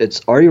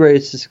Are You Ready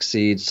to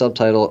Succeed?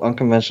 Subtitle: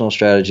 Unconventional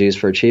Strategies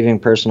for Achieving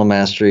Personal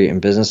Mastery in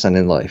Business and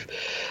in Life.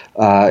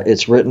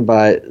 It's written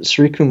by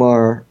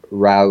Srikumar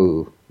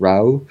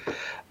Rao.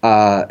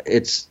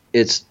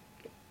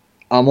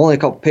 I'm only a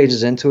couple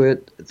pages into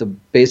it.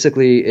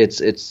 Basically,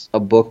 it's a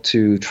book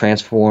to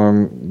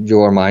transform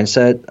your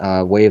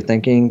mindset, way of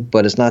thinking.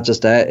 But it's not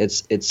just that.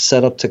 It's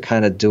set up to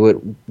kind of do it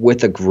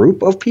with a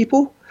group of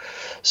people,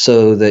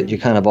 so that you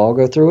kind of all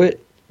go through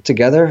it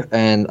together.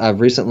 And I've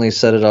recently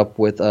set it up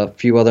with a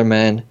few other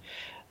men,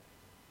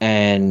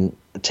 and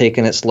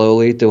taking it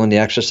slowly, doing the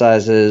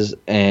exercises,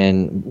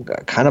 and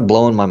kind of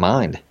blowing my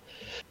mind.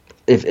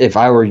 If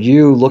I were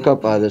you, look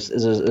up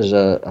there's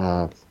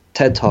a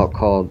TED talk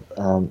called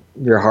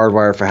 "You're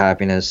Hardwired for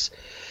Happiness."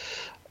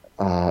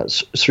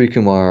 Sri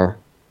Kumar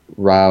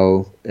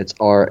Rao, it's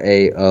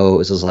Rao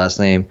is his last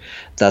name.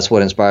 That's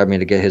what inspired me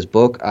to get his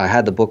book. I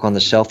had the book on the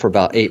shelf for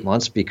about 8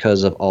 months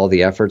because of all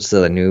the efforts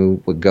that I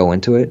knew would go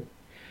into it.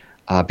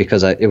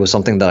 Because it was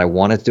something that I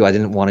wanted to do. I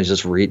didn't want to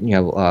just read.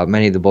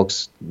 Many of the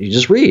books you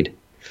just read.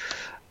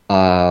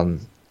 So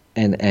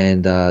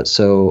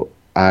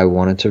I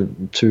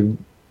wanted to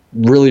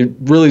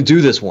really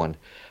do this one.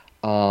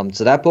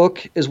 So that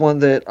book is one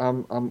that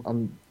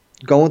I'm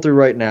going through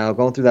right now,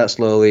 going through that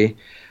slowly.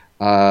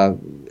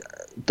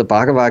 The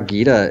Bhagavad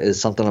Gita is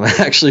something I'm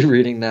actually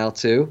reading now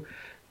too,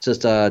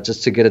 just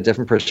to get a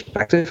different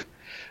perspective.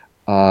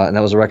 And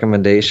that was a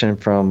recommendation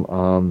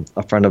from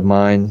a friend of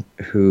mine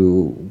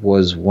who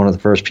was one of the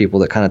first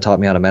people that kind of taught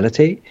me how to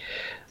meditate.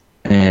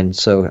 And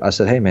so I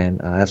said, "Hey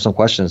man, I have some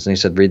questions." And he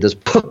said, "Read this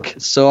book."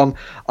 So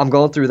I'm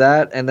going through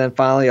that, and then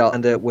finally I'll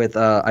end it with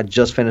I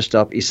just finished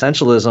up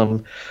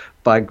Essentialism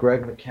by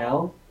Greg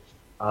McKeown.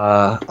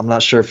 I'm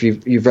not sure if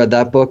you've read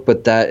that book,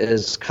 but that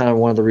is kind of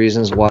one of the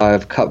reasons why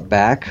I've cut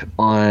back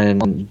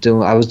on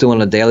doing. I was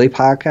doing a daily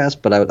podcast,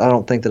 but I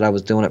don't think that I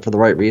was doing it for the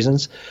right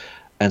reasons,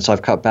 and so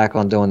I've cut back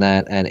on doing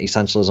that. And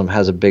Essentialism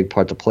has a big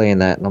part to play in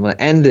that. And I'm going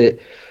to end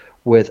it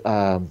with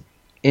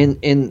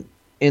in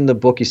the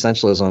book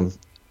Essentialism.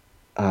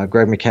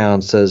 Greg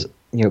McKeown says,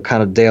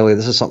 kind of daily.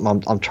 This is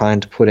something I'm trying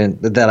to put in,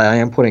 that I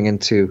am putting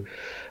into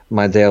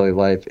my daily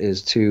life,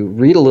 is to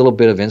read a little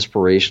bit of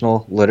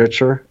inspirational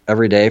literature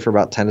every day for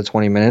about 10 to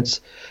 20 minutes.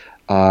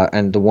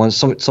 And the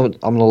ones, I'm going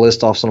to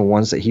list off some of the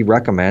ones that he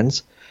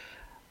recommends.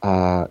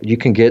 You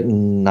can get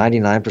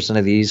 99%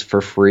 of these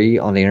for free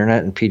on the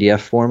internet in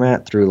PDF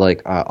format through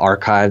like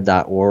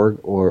archive.org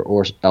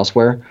or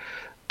elsewhere.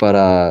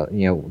 But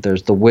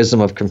there's the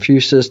Wisdom of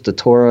Confucius, the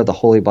Torah, the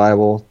Holy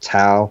Bible,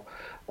 Tao.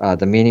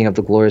 The Meaning of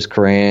the Glorious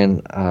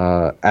Quran,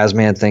 As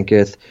Man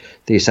Thinketh,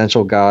 The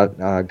Essential God,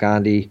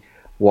 Gandhi,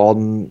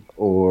 Walden,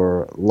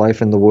 or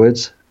Life in the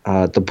Woods,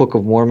 the Book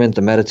of Mormon,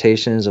 the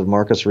Meditations of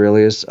Marcus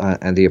Aurelius,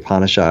 and the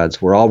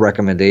Upanishads were all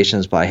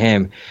recommendations by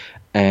him.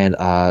 And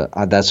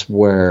that's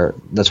one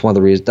of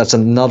the reasons. That's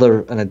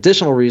an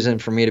additional reason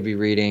for me to be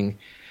reading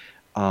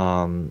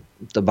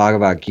the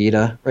Bhagavad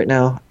Gita right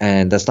now.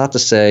 And that's not to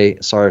say,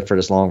 sorry for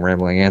this long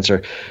rambling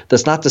answer,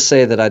 that's not to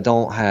say that I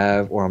don't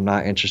have, or I'm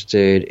not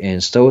interested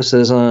in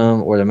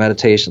Stoicism or the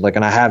meditation.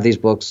 And I have these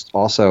books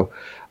also,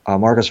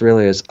 Marcus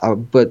Aurelius.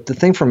 But the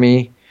thing for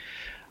me,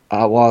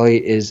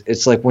 Wally, is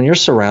it's like when you're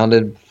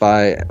surrounded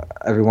by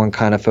everyone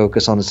kind of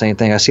focused on the same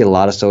thing. I see a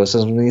lot of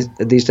Stoicism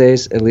these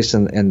days, at least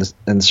in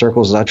the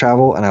circles that I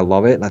travel, and I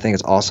love it, and I think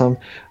it's awesome.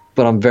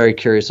 But I'm very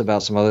curious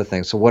about some other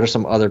things. So what are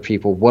some other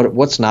people?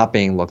 What's not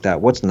being looked at?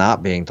 What's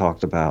not being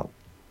talked about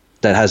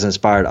that has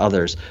inspired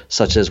others,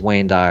 such as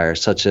Wayne Dyer,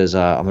 such as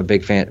I'm a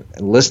big fan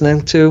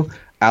listening to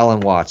Alan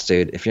Watts,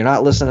 dude. If you're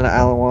not listening to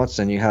Alan Watts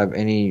and you have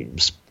any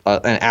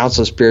an ounce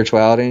of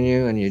spirituality in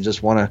you and you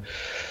just want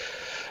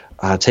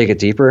to take it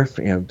deeper,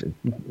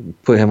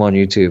 put him on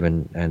YouTube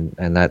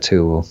and that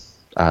too will,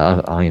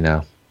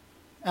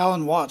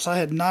 Alan Watts. I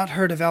had not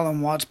heard of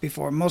Alan Watts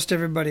before. Most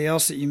everybody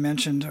else that you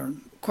mentioned, or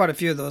quite a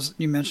few of those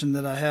you mentioned,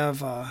 that I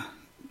have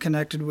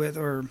connected with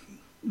or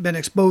been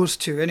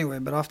exposed to anyway,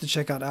 but I'll have to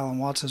check out Alan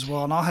Watts as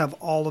well. And I'll have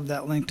all of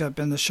that linked up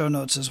in the show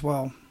notes as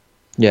well.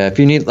 Yeah, if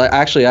you need,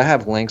 actually, I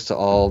have links to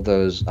all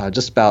those,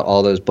 just about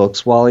all those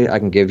books, Wally. I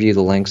can give you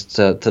the links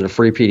to the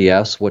free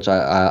PDFs, which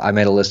I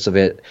made a list of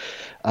it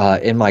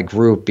in my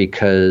group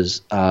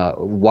because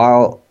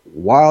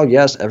while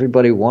yes,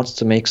 everybody wants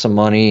to make some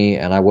money,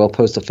 and I will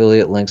post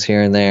affiliate links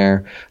here and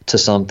there to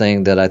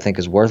something that I think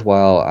is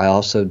worthwhile, I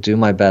also do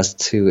my best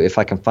to, if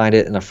I can find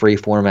it in a free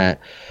format,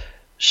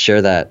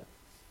 share that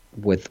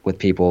with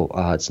people.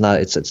 It's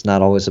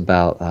not always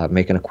about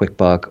making a quick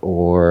buck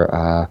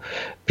or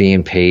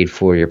being paid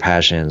for your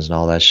passions and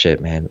all that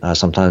shit, man.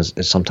 Sometimes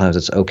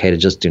it's okay to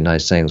just do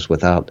nice things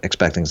without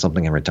expecting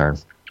something in return.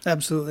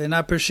 Absolutely, and I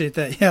appreciate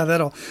that. Yeah,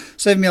 that'll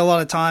save me a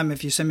lot of time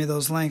if you send me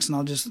those links, and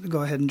I'll just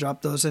go ahead and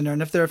drop those in there.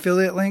 And if they're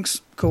affiliate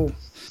links, cool.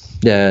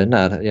 Yeah,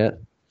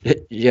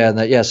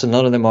 so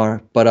none of them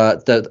are.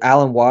 But the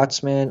Alan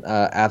Watts, man,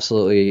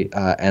 absolutely.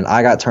 And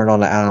I got turned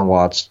on to Alan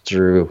Watts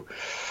through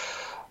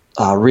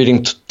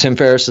reading Tim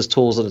Ferriss's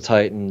Tools of the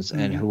Titans,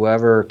 and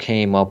whoever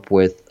came up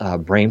with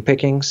Brain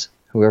Pickings,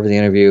 whoever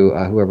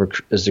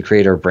is the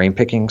creator of Brain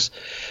Pickings,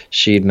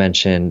 she'd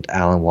mentioned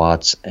Alan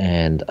Watts,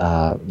 and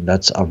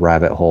that's a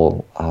rabbit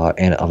hole in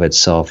and of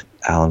itself,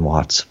 Alan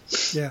Watts.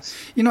 Yeah.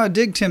 I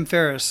dig Tim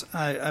Ferriss.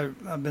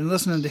 I've been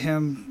listening to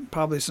him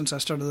probably since I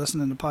started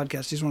listening to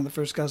podcasts. He's one of the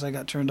first guys I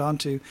got turned on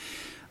to.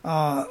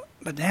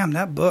 But damn,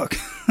 that book,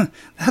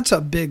 that's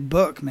a big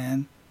book,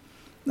 man.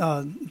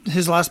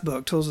 His last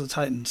book, Tools of the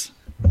Titans.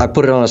 I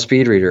put it on a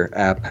speed reader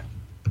app,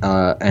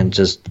 and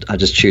I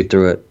just chewed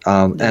through it.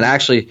 And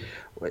actually,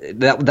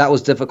 that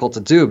was difficult to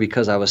do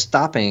because I was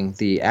stopping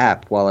the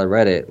app while I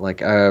read it. Like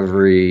there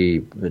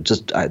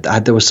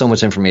was so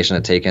much information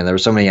to take in. There were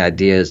so many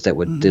ideas that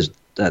would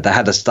that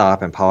had to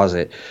stop and pause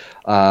it.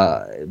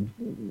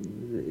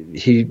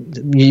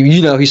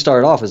 He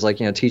started off as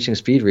teaching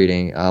speed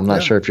reading. I'm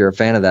not sure if you're a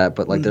fan of that,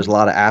 but there's a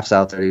lot of apps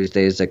out there these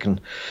days that can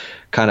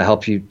kind of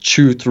help you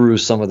chew through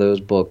some of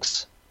those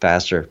books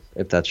faster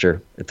if that's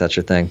your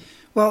thing.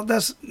 Well,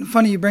 that's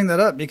funny you bring that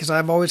up because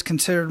I've always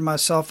considered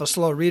myself a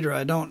slow reader.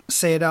 I don't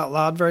say it out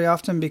loud very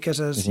often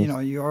because, as you know,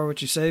 you are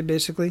what you say,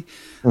 basically.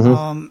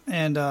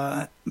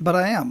 But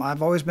I am.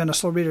 I've always been a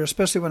slow reader,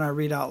 especially when I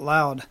read out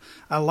loud.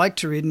 I like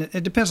to read, and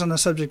it depends on the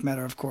subject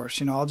matter, of course.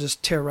 I'll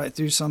just tear right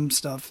through some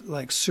stuff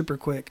super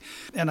quick.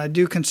 And I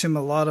do consume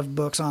a lot of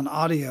books on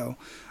audio.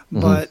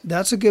 But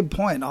that's a good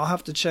point. I'll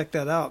have to check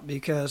that out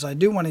because I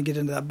do want to get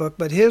into that book.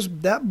 But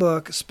that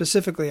book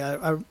specifically,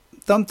 I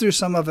thumbed through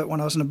some of it when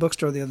I was in a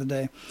bookstore the other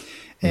day,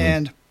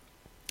 and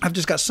I've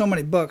just got so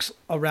many books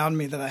around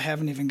me that I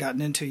haven't even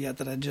gotten into yet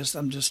that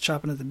I'm just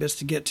chopping at the bits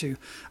to get to.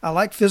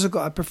 I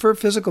prefer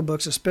physical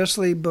books,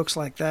 especially books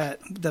like that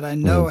I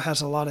know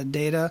has a lot of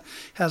data,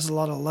 has a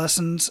lot of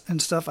lessons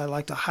and stuff. I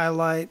like to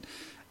highlight,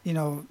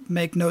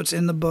 make notes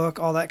in the book,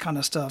 all that kind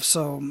of stuff.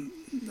 So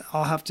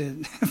I'll have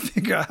to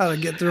figure out how to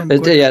get through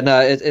them.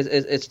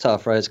 It's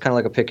tough, right? It's kind of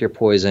like a pick your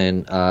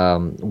poison.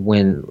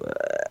 When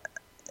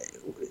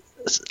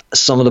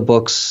some of the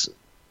books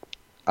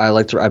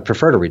I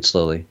prefer to read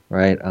slowly,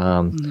 right?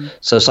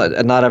 So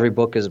not every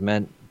book is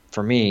meant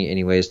for me,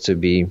 anyways, to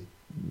be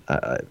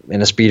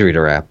in a speed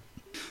reader app.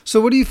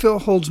 So, what do you feel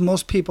holds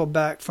most people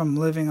back from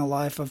living a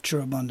life of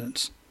true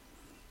abundance?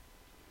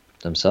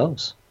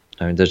 Themselves.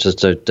 I mean, there's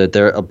just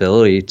their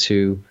ability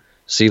to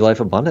see life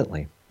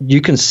abundantly.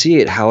 You can see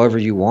it however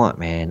you want,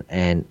 man,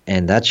 and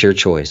that's your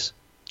choice.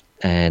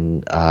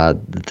 And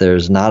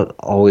there's not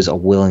always a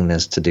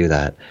willingness to do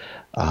that.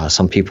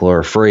 Some people are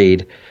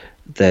afraid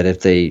that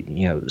if they,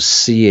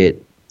 see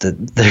it,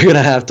 that they're going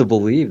to have to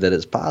believe that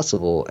it's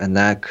possible, and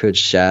that could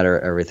shatter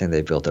everything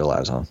they built their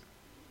lives on.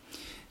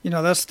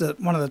 That's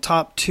one of the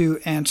top two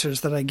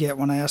answers that I get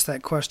when I ask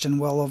that question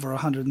well over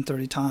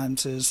 130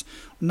 times is,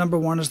 number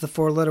one is the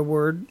four-letter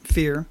word,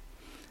 fear.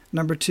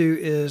 Number two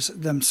is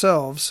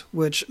themselves,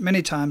 which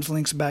many times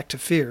links back to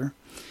fear.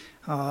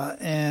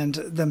 And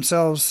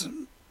themselves,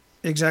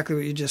 exactly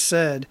what you just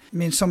said,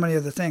 means so many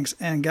other things.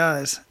 And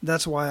guys,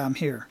 that's why I'm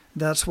here.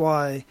 That's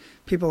why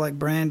people like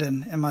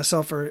Brandon and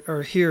myself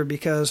are here,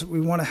 because we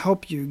want to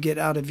help you get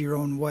out of your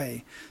own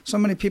way. So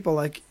many people,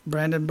 like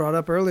Brandon brought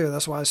up earlier,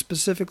 that's why I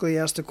specifically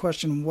asked the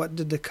question, what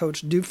did the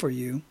coach do for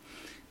you?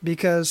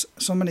 Because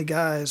so many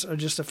guys are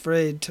just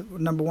afraid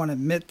to, number one,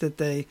 admit that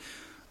they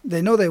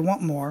know they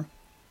want more,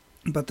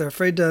 but they're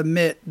afraid to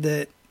admit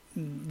that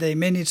they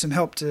may need some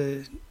help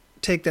to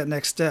take that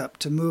next step,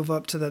 to move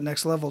up to that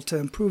next level, to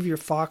improve your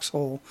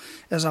foxhole,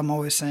 as I'm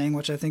always saying,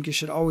 which I think you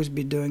should always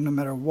be doing no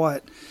matter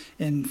what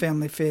in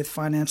family, faith,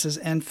 finances,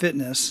 and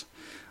fitness.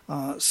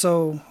 I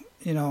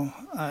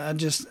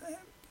just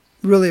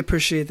really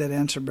appreciate that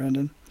answer,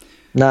 Brendan.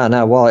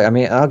 No, Wally, I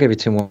mean, I'll give you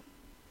two more.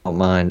 Don't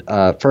mind.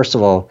 First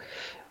of all,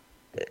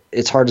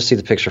 it's hard to see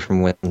the picture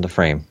from within the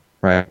frame,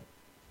 right?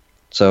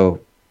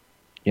 So,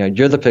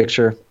 you're the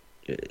picture,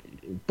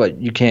 but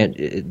you can't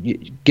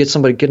get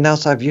an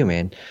outside view,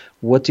 man.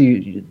 What do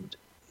you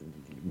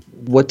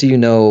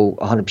know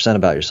 100%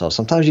 about yourself?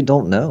 Sometimes you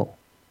don't know.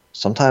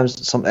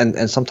 Sometimes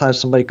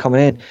somebody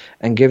coming in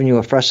and giving you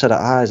a fresh set of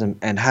eyes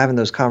and having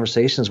those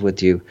conversations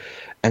with you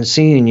and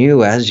seeing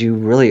you as you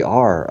really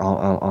are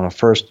on a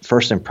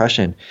first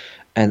impression.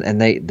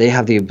 And they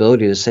have the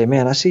ability to say,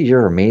 man, I see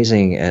you're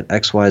amazing at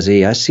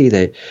XYZ.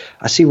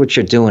 I see what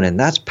you're doing, and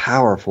that's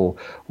powerful.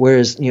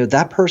 Whereas,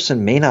 that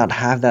person may not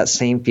have that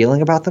same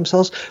feeling about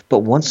themselves, but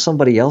once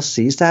somebody else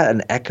sees that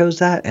and echoes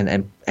that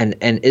and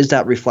is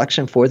that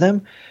reflection for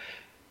them,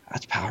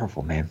 that's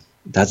powerful, man.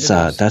 That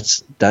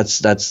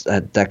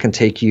can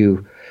take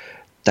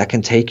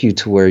you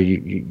to where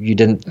you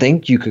didn't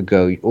think you could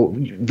go.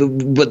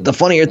 But the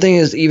funnier thing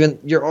is, even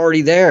you're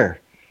already there.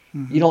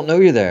 Mm-hmm. You don't know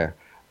you're there.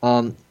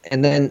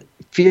 And then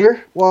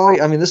fear.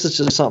 Well, I mean, this is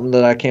just something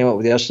that I came up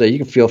with yesterday. You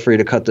can feel free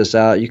to cut this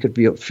out. You could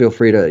feel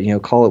free to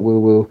call it woo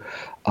woo.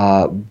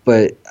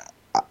 But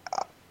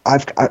I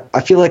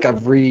feel like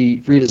I've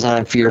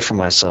redesigned fear for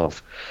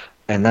myself,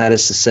 and that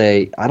is to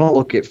say, I don't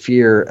look at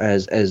fear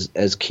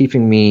as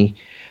keeping me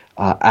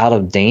out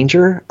of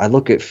danger. I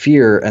look at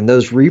fear and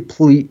those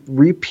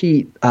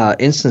repeat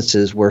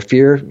instances where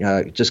fear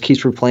just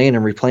keeps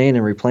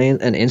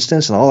replaying an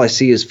instance, and all I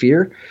see is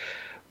fear.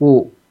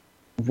 Well,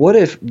 what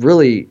if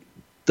really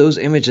those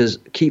images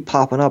keep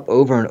popping up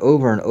over and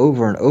over and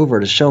over and over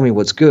to show me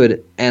what's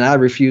good, and I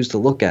refuse to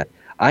look at it?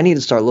 I need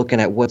to start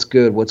looking at what's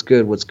good in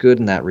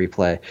that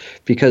replay,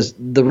 because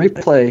the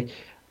replay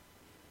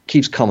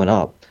keeps coming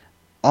up.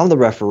 I'm the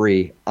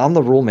referee. I'm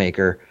the rule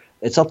maker.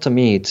 It's up to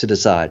me to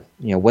decide,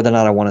 whether or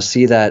not I want to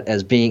see that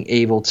as being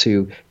able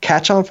to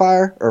catch on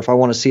fire, or if I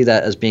want to see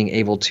that as being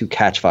able to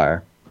catch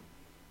fire.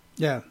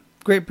 Yeah,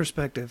 great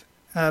perspective.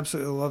 I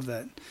absolutely love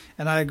that.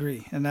 And I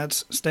agree. And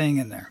that's staying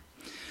in there.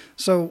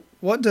 So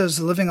what does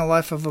living a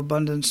life of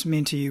abundance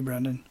mean to you,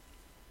 Brendan?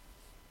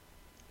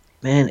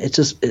 Man, it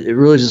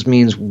really just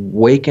means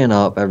waking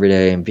up every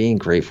day and being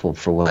grateful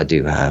for what I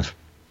do have.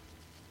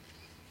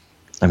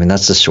 I mean,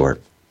 that's the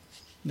short.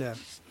 Yeah.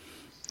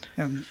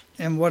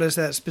 And what is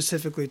that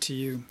specifically to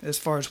you as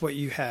far as what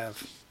you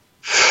have?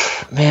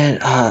 Man,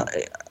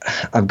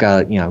 I've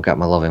got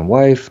my loving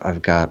wife.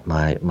 I've got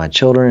my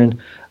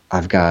children.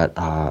 I've got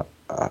my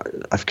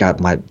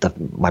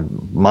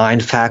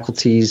mind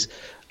faculties.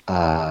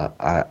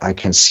 I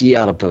can see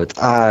out of both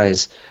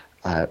eyes.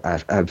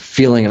 I'm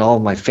feeling in all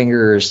of my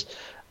fingers.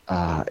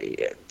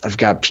 I've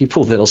got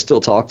people that'll still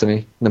talk to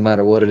me no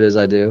matter what it is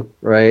I do.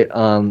 Right.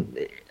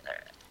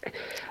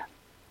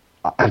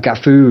 I've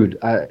got food.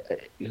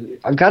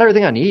 I've got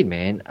everything I need,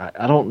 man.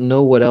 I don't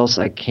know what else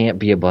I can't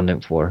be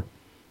abundant for.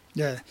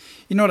 Yeah.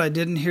 You know what I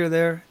didn't hear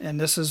there, and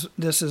this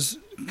is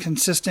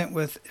consistent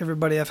with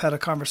everybody I've had a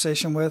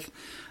conversation with.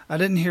 I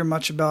didn't hear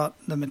much about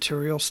the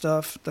material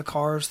stuff, the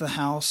cars, the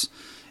house,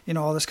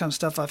 all this kind of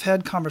stuff. I've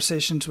had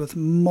conversations with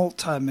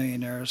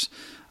multimillionaires.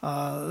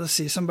 Let's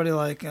see, somebody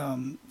like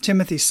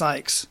Timothy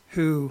Sykes,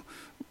 who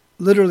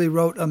literally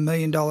wrote $1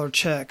 million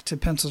check to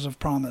Pencils of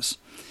Promise.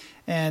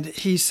 And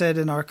he said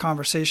in our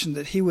conversation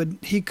that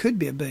he could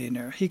be a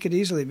billionaire. He could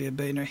easily be a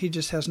billionaire. He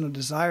just has no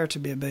desire to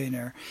be a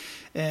billionaire.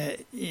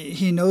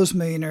 He knows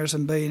millionaires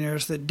and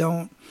billionaires that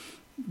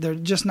they're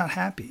just not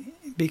happy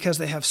because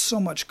they have so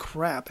much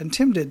crap. And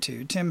Tim did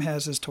too. Tim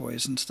has his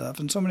toys and stuff,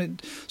 and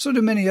so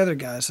do many other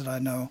guys that I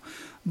know.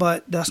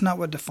 But that's not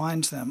what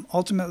defines them.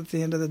 Ultimately, at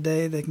the end of the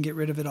day, they can get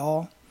rid of it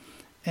all.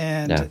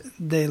 And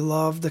They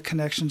love the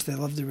connections. They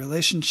love the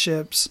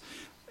relationships.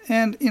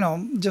 And,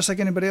 just like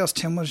anybody else,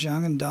 Tim was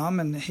young and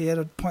dumb, and he had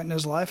a point in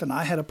his life, and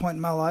I had a point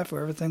in my life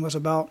where everything was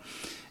about,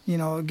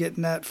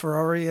 getting that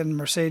Ferrari and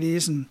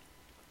Mercedes and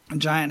a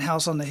giant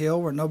house on the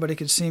hill where nobody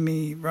could see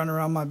me run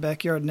around my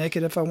backyard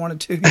naked if I wanted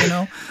to,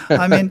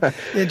 I mean,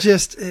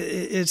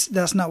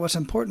 that's not what's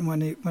important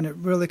when it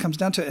really comes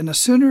down to it. And the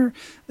sooner,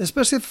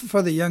 especially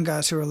for the young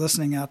guys who are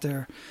listening out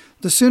there,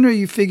 the sooner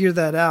you figure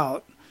that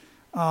out,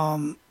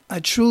 I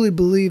truly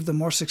believe the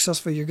more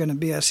successful you're going to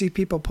be. I see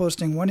people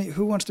posting,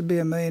 who wants to be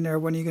a millionaire?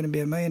 When are you going to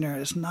be a millionaire?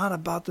 It's not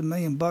about the $1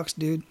 million,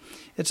 dude.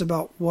 It's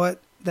about what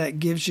that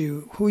gives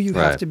you, who you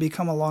have to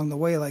become along the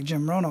way, like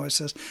Jim Rohn always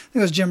says. I think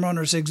it was Jim Rohn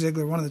or Zig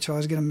Ziglar, one of the two. I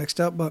always get them mixed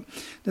up. But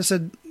they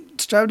said,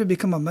 strive to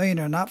become a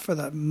millionaire, not for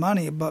the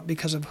money, but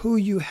because of who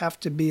you have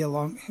to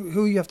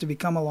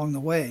become along the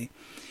way,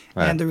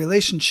 and the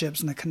relationships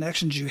and the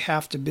connections you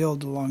have to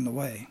build along the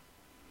way.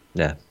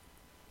 Yeah.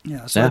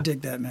 Yeah, so I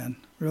dig that, man.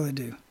 Really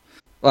do.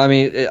 Well, I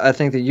mean, I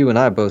think that you and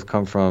I both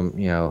come from,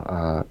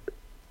 when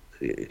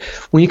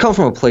you come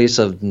from a place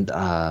of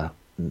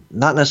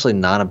not necessarily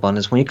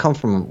non-abundance, when you come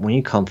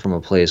from a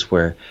place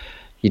where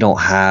you don't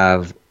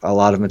have a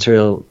lot of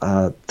material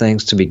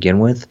things to begin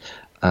with,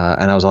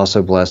 and I was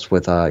also blessed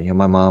with,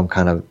 my mom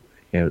kind of,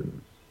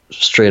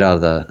 straight out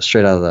of the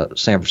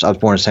I was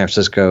born in San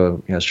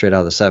Francisco, straight out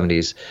of the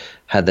 70s,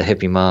 had the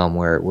hippie mom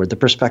where the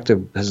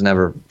perspective has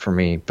never for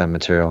me been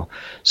material.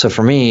 So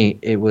for me,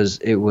 it was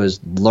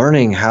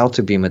learning how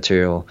to be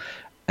material,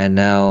 and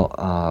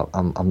now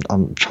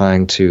I'm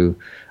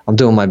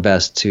doing my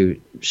best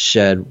to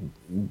shed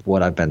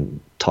what I've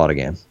been taught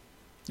again.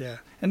 Yeah.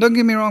 And don't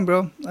get me wrong,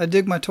 bro. I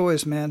dig my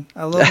toys, man.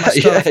 I love my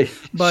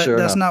stuff, but sure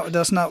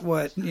that's not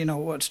what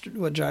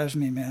what drives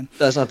me, man.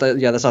 That's not the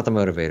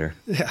motivator.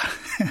 Yeah.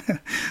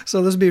 So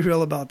let's be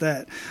real about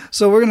that.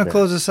 So we're gonna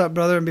close this up,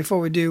 brother. And before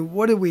we do,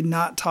 what did we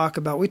not talk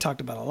about? We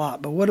talked about a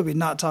lot, but what did we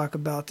not talk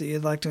about that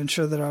you'd like to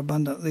ensure that our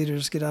abundant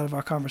leaders get out of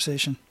our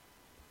conversation?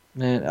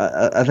 Man,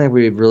 I think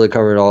we really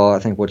covered it all. I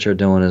think what you're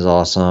doing is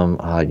awesome.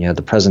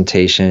 The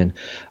presentation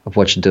of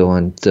what you're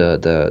doing,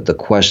 the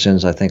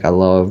questions. I think I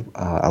love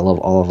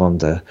all of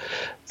them.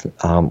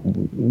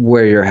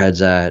 Where your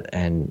head's at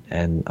and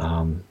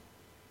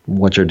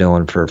what you're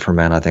doing for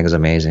men, I think is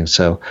amazing.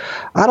 So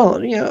I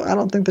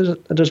don't think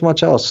there's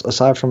much else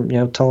aside from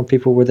telling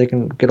people where they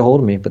can get a hold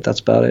of me. But that's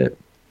about it.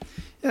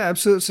 Yeah,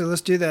 absolutely. So let's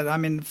do that. I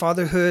mean,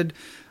 fatherhood.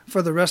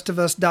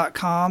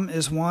 ForTheRestOfUs.com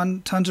is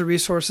one. Tons of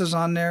resources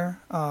on there.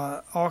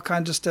 All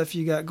kinds of stuff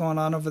you got going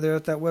on over there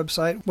at that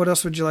website. What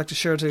else would you like to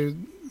share to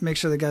make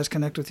sure the guys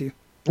connect with you?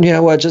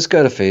 Just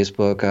go to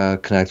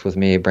Facebook, connect with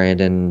me,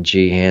 Brandon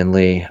G.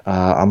 Hanley.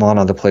 I'm on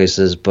other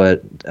places,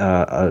 but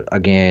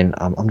again,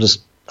 I'm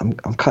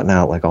cutting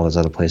out like all those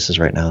other places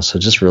right now. So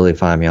just really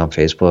find me on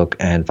Facebook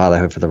and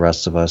Fatherhood for the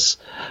Rest of Us,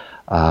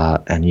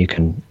 and you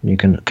can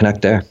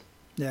connect there.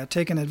 Yeah,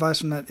 taking advice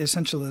from that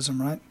essentialism,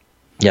 right?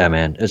 Yeah,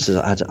 man.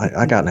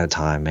 I got no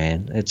time,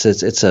 man.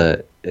 It's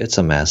a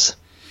mess.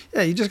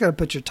 Yeah, you just got to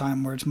put your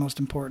time where it's most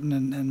important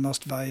and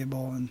most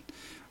valuable, and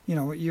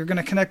you're going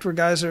to connect where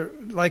guys are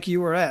like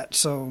you were at.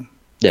 So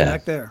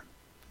connect there.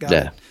 Got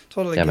it.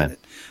 Totally get it.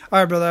 All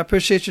right, brother. I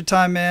appreciate your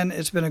time, man.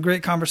 It's been a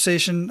great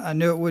conversation. I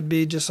knew it would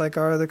be, just like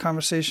our other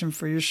conversation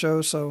for your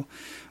show. So,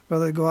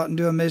 brother, go out and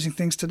do amazing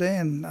things today,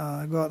 and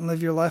go out and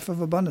live your life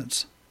of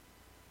abundance.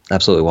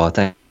 Absolutely. Well,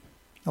 thanks.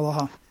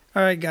 Aloha.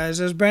 All right, guys,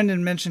 as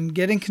Brandon mentioned,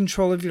 getting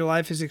control of your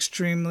life is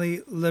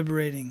extremely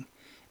liberating.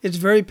 It's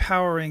very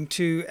empowering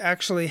to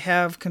actually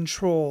have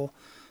control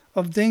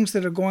of things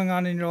that are going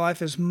on in your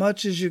life as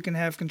much as you can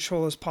have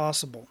control as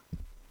possible.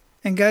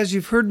 And guys,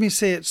 you've heard me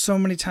say it so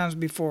many times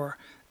before.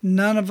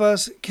 None of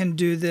us can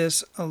do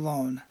this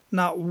alone.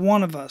 Not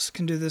one of us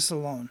can do this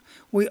alone.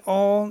 We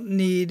all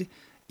need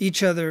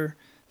each other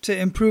to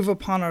improve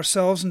upon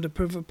ourselves and to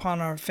improve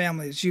upon our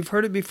families. You've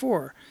heard it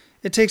before.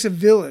 It takes a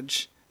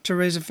village to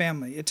raise a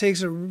family. It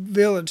takes a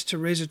village to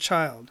raise a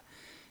child.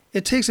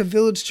 It takes a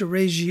village to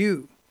raise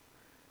you.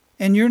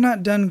 And you're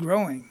not done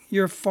growing.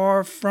 You're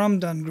far from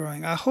done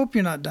growing. I hope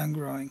you're not done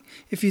growing.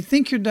 If you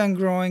think you're done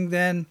growing,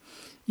 then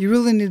you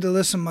really need to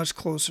listen much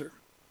closer.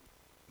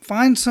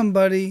 Find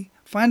somebody,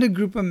 find a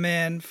group of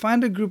men,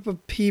 find a group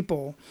of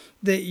people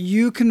that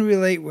you can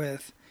relate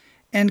with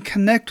and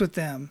connect with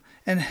them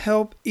and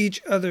help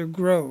each other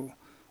grow.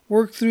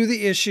 Work through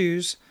the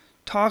issues.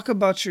 Talk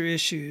about your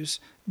issues.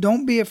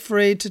 Don't be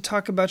afraid to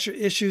talk about your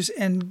issues,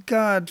 and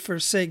God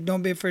forsake,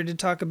 don't be afraid to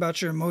talk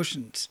about your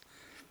emotions.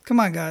 Come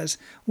on, guys.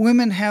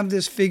 Women have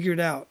this figured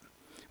out.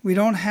 We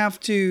don't have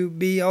to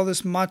be all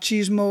this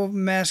machismo,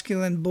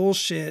 masculine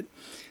bullshit.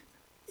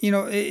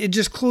 It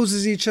just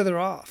closes each other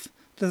off.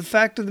 The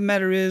fact of the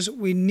matter is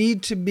we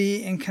need to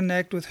be and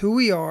connect with who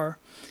we are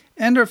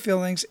and our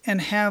feelings and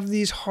have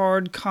these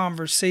hard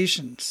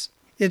conversations.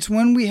 It's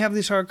when we have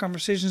these hard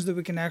conversations that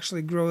we can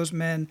actually grow as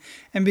men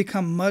and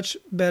become much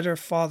better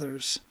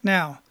fathers.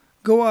 Now,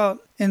 go out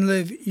and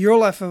live your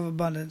life of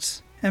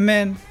abundance. And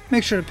men,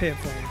 make sure to pay it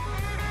forward.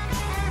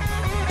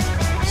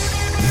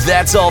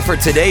 That's all for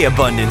today,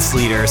 Abundance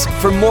Leaders.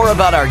 For more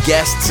about our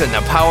guests and the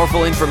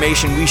powerful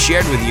information we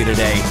shared with you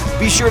today,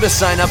 be sure to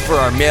sign up for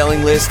our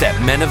mailing list at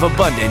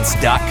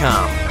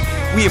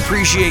menofabundance.com. We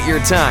appreciate your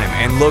time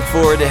and look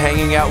forward to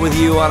hanging out with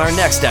you on our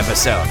next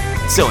episode.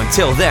 So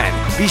until then,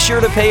 be sure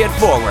to pay it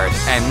forward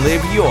and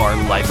live your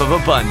life of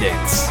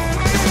abundance.